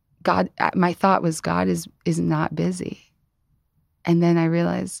 my thought was, God is not busy. And then I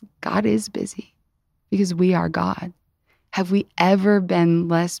realized God is busy because we are God. Have we ever been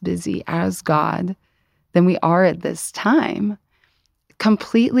less busy as God than we are at this time?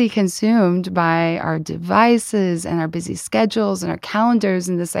 Completely consumed by our devices and our busy schedules and our calendars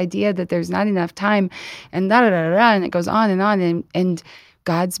and this idea that there's not enough time and da-da-da-da-da, and it goes on. And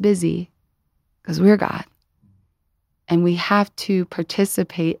God's busy because we're God. And we have to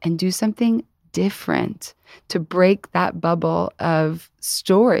participate and do something different to break that bubble of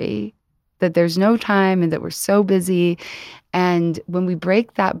story that there's no time and that we're so busy. And when we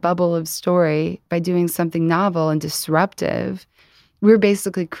break that bubble of story by doing something novel and disruptive, we're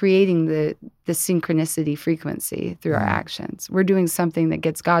basically creating the synchronicity frequency through our actions. We're doing something that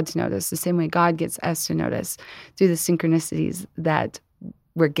gets God to notice the same way God gets us to notice through the synchronicities that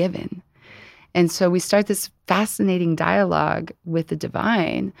we're given. And so we start this fascinating dialogue with the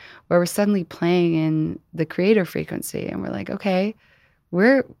divine where we're suddenly playing in the creator frequency. And we're like, okay,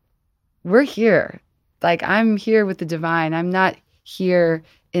 we're here. Like, I'm here with the divine. I'm not here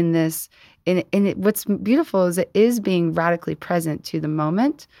in this. What's beautiful is it is being radically present to the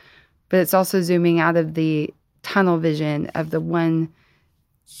moment, but it's also zooming out of the tunnel vision of the one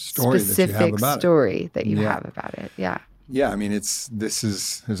specific story that you have about it. Yeah. Yeah, I mean,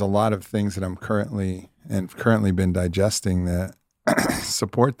 there's a lot of things that I'm currently been digesting that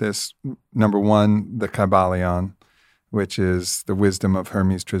support this. Number one, the Kybalion, which is the wisdom of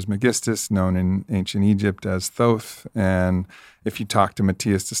Hermes Trismegistus, known in ancient Egypt as Thoth. And if you talk to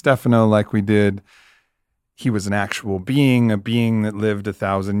Matthias de Stefano like we did, he was an actual being, a being that lived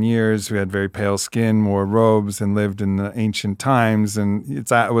 1,000 years, who had very pale skin, wore robes, and lived in the ancient times. And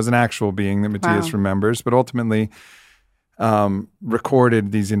it was an actual being that Matthias remembers, but ultimately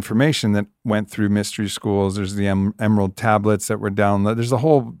recorded these information that went through mystery schools. There's the emerald tablets that were downloaded. There's a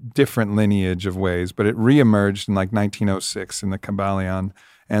whole different lineage of ways, but it reemerged in like 1906 in the Kybalion.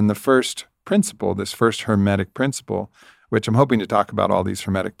 And the first principle, this first Hermetic principle, which I'm hoping to talk about all these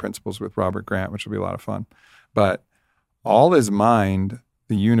Hermetic principles with Robert Grant, which will be a lot of fun. But all is mind,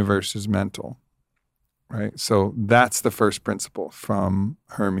 the universe is mental. Right? So that's the first principle from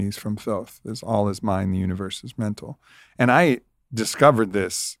Hermes, from Thoth, is all is mind, the universe is mental. And I discovered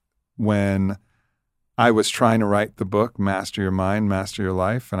this when I was trying to write the book, Master Your Mind, Master Your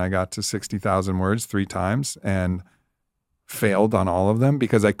Life, and I got to 60,000 words 3 times and failed on all of them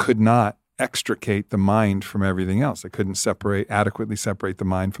because I could not extricate the mind from everything else. They couldn't adequately separate the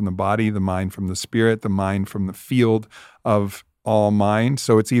mind from the body, the mind from the spirit, the mind from the field of all mind.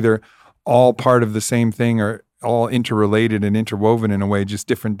 So it's either all part of the same thing or all interrelated and interwoven in a way, just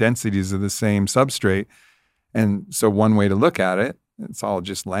different densities of the same substrate. And so one way to look at it, it's all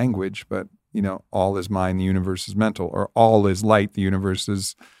just language, but, all is mind, the universe is mental, or all is light, the universe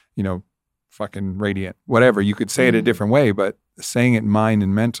is, fucking radiant, whatever. You could say it a different way, but saying it mind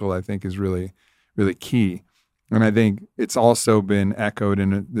and mental, I think, is really, really key. And I think it's also been echoed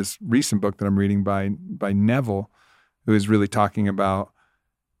in this recent book that I'm reading by Neville, who is really talking about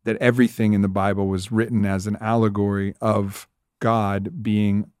that everything in the Bible was written as an allegory of God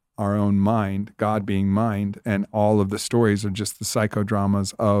being our own mind, God being mind, and all of the stories are just the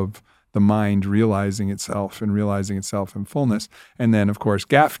psychodramas of the mind realizing itself in fullness. And then, of course,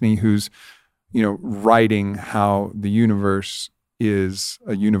 Gaffney, who's writing how the universe is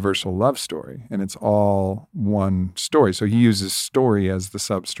a universal love story, and it's all one story. So he uses story as the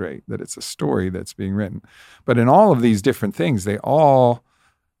substrate, that it's a story that's being written. But in all of these different things, they all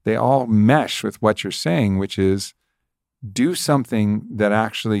mesh with what you're saying, which is do something that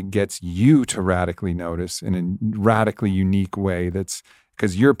actually gets you to radically notice in a radically unique way, that's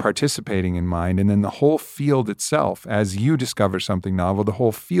because you're participating in mind, and then the whole field itself, as you discover something novel, the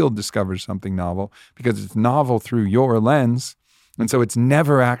whole field discovers something novel because it's novel through your lens. And so it's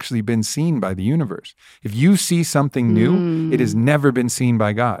never actually been seen by the universe. If you see something new, it has never been seen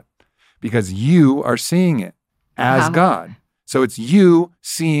by God because you are seeing it as God. So it's you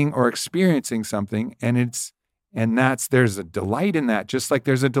seeing or experiencing something, and there's a delight in that, just like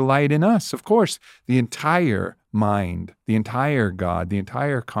there's a delight in us. Of course, the entire mind, the entire God, the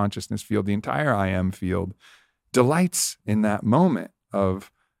entire consciousness field, the entire I am field delights in that moment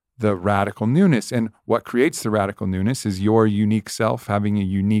of the radical newness. And what creates the radical newness is your unique self having a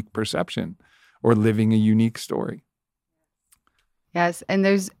unique perception or living a unique story. Yes, and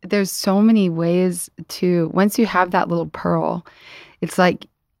there's so many ways to, once you have that little pearl, it's like,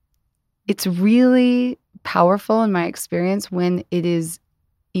 it's really powerful in my experience when it is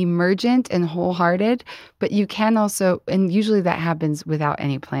emergent and wholehearted, but you can also, and usually that happens without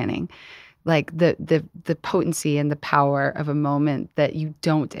any planning, like the potency and the power of a moment that you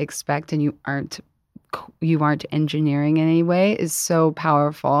don't expect and you aren't engineering in any way is so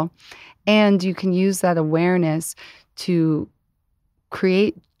powerful. And you can use that awareness to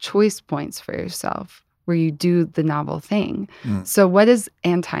create choice points for yourself where you do the novel thing. So what is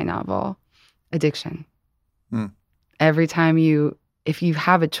anti-novel? Addiction. Every time if you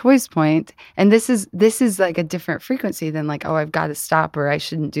have a choice point, and this is like a different frequency than like, oh, I've got to stop or I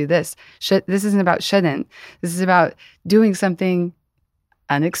shouldn't do this. This isn't about shouldn't. This is about doing something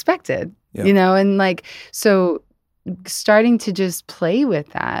unexpected, and like, so starting to just play with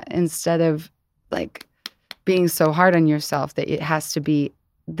that instead of like being so hard on yourself that it has to be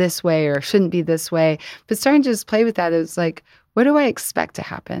this way or shouldn't be this way, but starting to just play with that is like, what do I expect to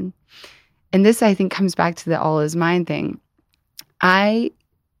happen? And this, I think, comes back to the all is mind thing. I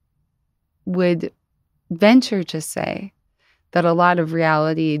would venture to say that a lot of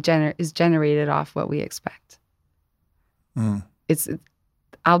reality is generated off what we expect.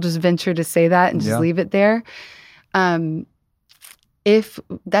 I'll just venture to say that and just leave it there. If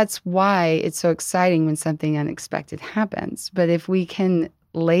that's why it's so exciting when something unexpected happens. But if we can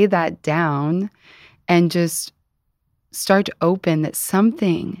lay that down and just start to open that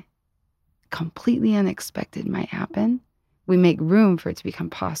something completely unexpected might happen, we make room for it to become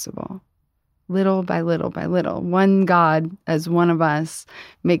possible. Little by little by little. One God, as one of us,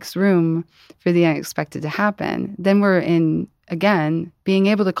 makes room for the unexpected to happen. Then we're in, again, being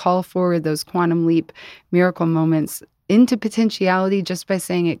able to call forward those quantum leap miracle moments into potentiality just by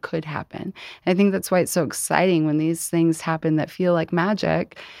saying it could happen. And I think that's why it's so exciting when these things happen that feel like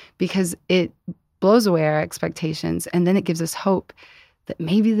magic, because it blows away our expectations, and then it gives us hope that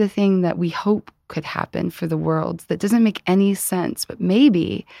maybe the thing that we hope could happen for the world that doesn't make any sense, but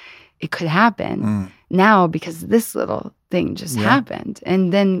maybe it could happen now because this little thing just happened.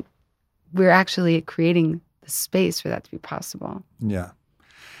 And then we're actually creating the space for that to be possible. Yeah.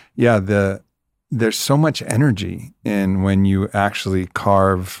 There's so much energy in when you actually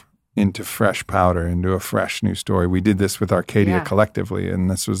carve into fresh powder, into a fresh new story. We did this with Arcadia collectively, and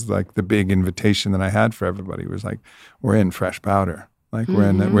this was like the big invitation that I had for everybody was like, we're in fresh powder. Like we're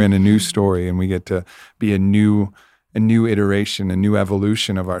in a new story, and we get to be a new iteration, a new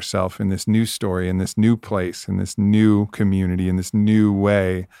evolution of ourselves in this new story, in this new place, in this new community, in this new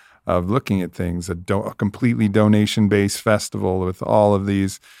way of looking at things. A completely donation-based festival with all of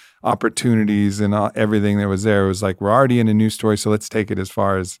these opportunities and everything that was there. It was like, we're already in a new story, so let's take it as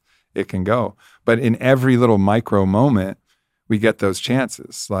far as it can go. But in every little micro moment, we get those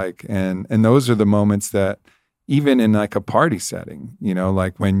chances. Like, and those are the moments that even in like a party setting, you know,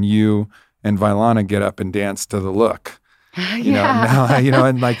 like when you and Vailana get up and dance to the Look, you know, now, you know,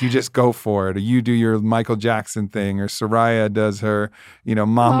 and like you just go for it, or you do your Michael Jackson thing, or Soraya does her, you know,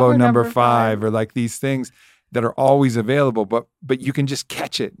 Mambo number 5, or like these things that are always available, but you can just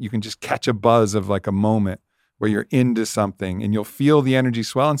catch it. You can just catch a buzz of like a moment where you're into something and you'll feel the energy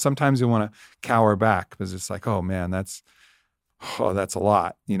swell. And sometimes you want to cower back because it's like, oh man, that's a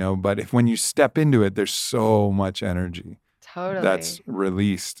lot, you know, but when you step into it, there's so much energy that's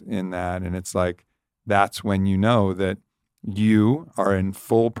released in that. And it's like, that's when you know that you are in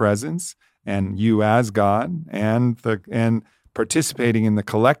full presence, and you as God and participating in the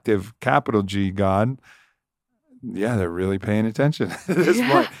collective capital G God. Yeah, they're really paying attention at this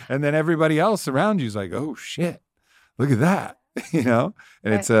point. And then everybody else around you is like, oh shit, look at that, you know?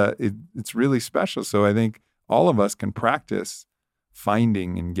 And it's really special. So I think all of us can practice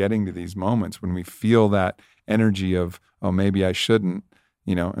finding and getting to these moments when we feel that energy of, oh, maybe I shouldn't,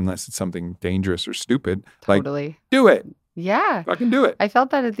 you know, unless it's something dangerous or stupid. Totally. Like, do it. Yeah. Fucking do it. I felt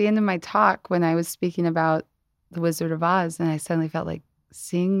that at the end of my talk when I was speaking about The Wizard of Oz, and I suddenly felt like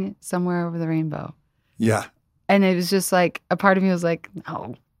sing Somewhere Over the Rainbow. Yeah. And it was just like, a part of me was like,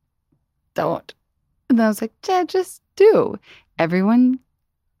 no, don't. And then I was like, yeah, just do. Everyone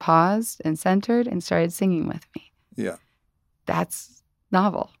paused and centered and started singing with me. Yeah. That's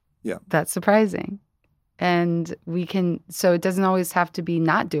novel. Yeah. That's surprising. And so it doesn't always have to be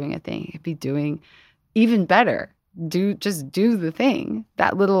not doing a thing. It could be doing even better. Just do the thing.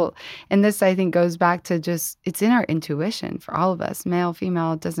 And this I think goes back to just, it's in our intuition for all of us, male,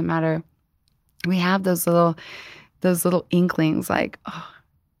 female, it doesn't matter. We have those little inklings like, oh,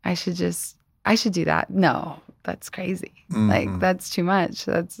 I should do that. No, that's crazy. Mm-hmm. Like, that's too much.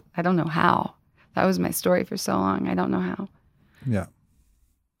 I don't know how. That was my story for so long. I don't know how. Yeah.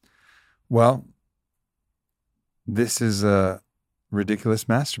 Well, this is a ridiculous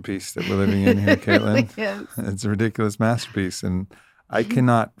masterpiece that we're living in here, Caitlin. Yes. It's a ridiculous masterpiece. And I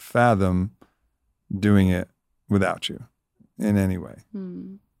cannot fathom doing it without you in any way.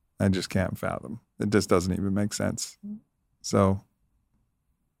 Mm. I just can't fathom. It just doesn't even make sense. So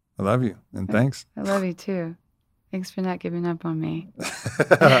I love you, and thanks. I love you too. Thanks for not giving up on me.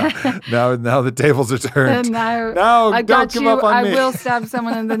 Now the tables are turned. And I don't give up on me. I will stab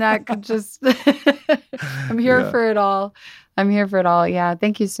someone in the neck. Just I'm here for it all. I'm here for it all. Yeah.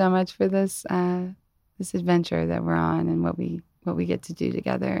 Thank you so much for this adventure that we're on and what we get to do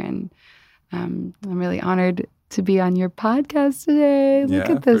together. And I'm really honored to be on your podcast today. Look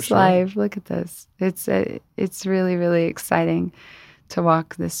at this life. Look at this. It's really, really exciting to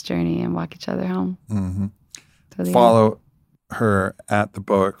walk this journey and walk each other home. Mm-hmm. Follow her at The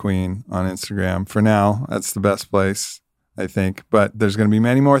Poet Queen on Instagram. For now, that's the best place, I think. But there's going to be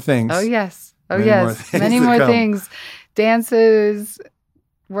many more things. Oh, yes. Many more things. Dances,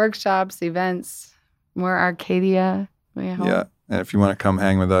 workshops, events, more Arcadia. Yeah. And if you want to come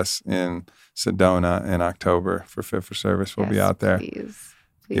hang with us in Sedona in October for Fit for Service, we'll be out there. Please,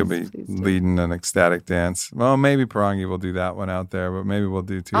 You'll be leading an ecstatic dance. Well, maybe Parangi will do that one out there, but maybe we'll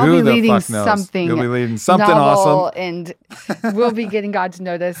do two. I'll Who be the leading fuck knows? something. You'll be leading something novel, awesome. And we'll be getting God to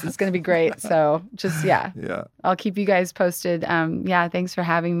know this. It's going to be great. So just, yeah. I'll keep you guys posted. Thanks for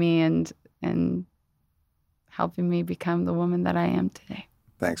having me and helping me become the woman that I am today.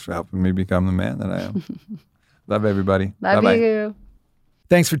 Thanks for helping me become the man that I am. Love everybody. Love Bye-bye. you.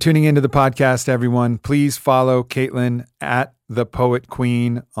 Thanks for tuning into the podcast, everyone. Please follow Caitlin at The Poet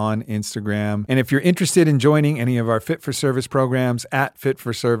Queen on Instagram. And if you're interested in joining any of our Fit for Service programs, at Fit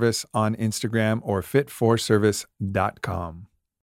for Service on Instagram or fitforservice.com.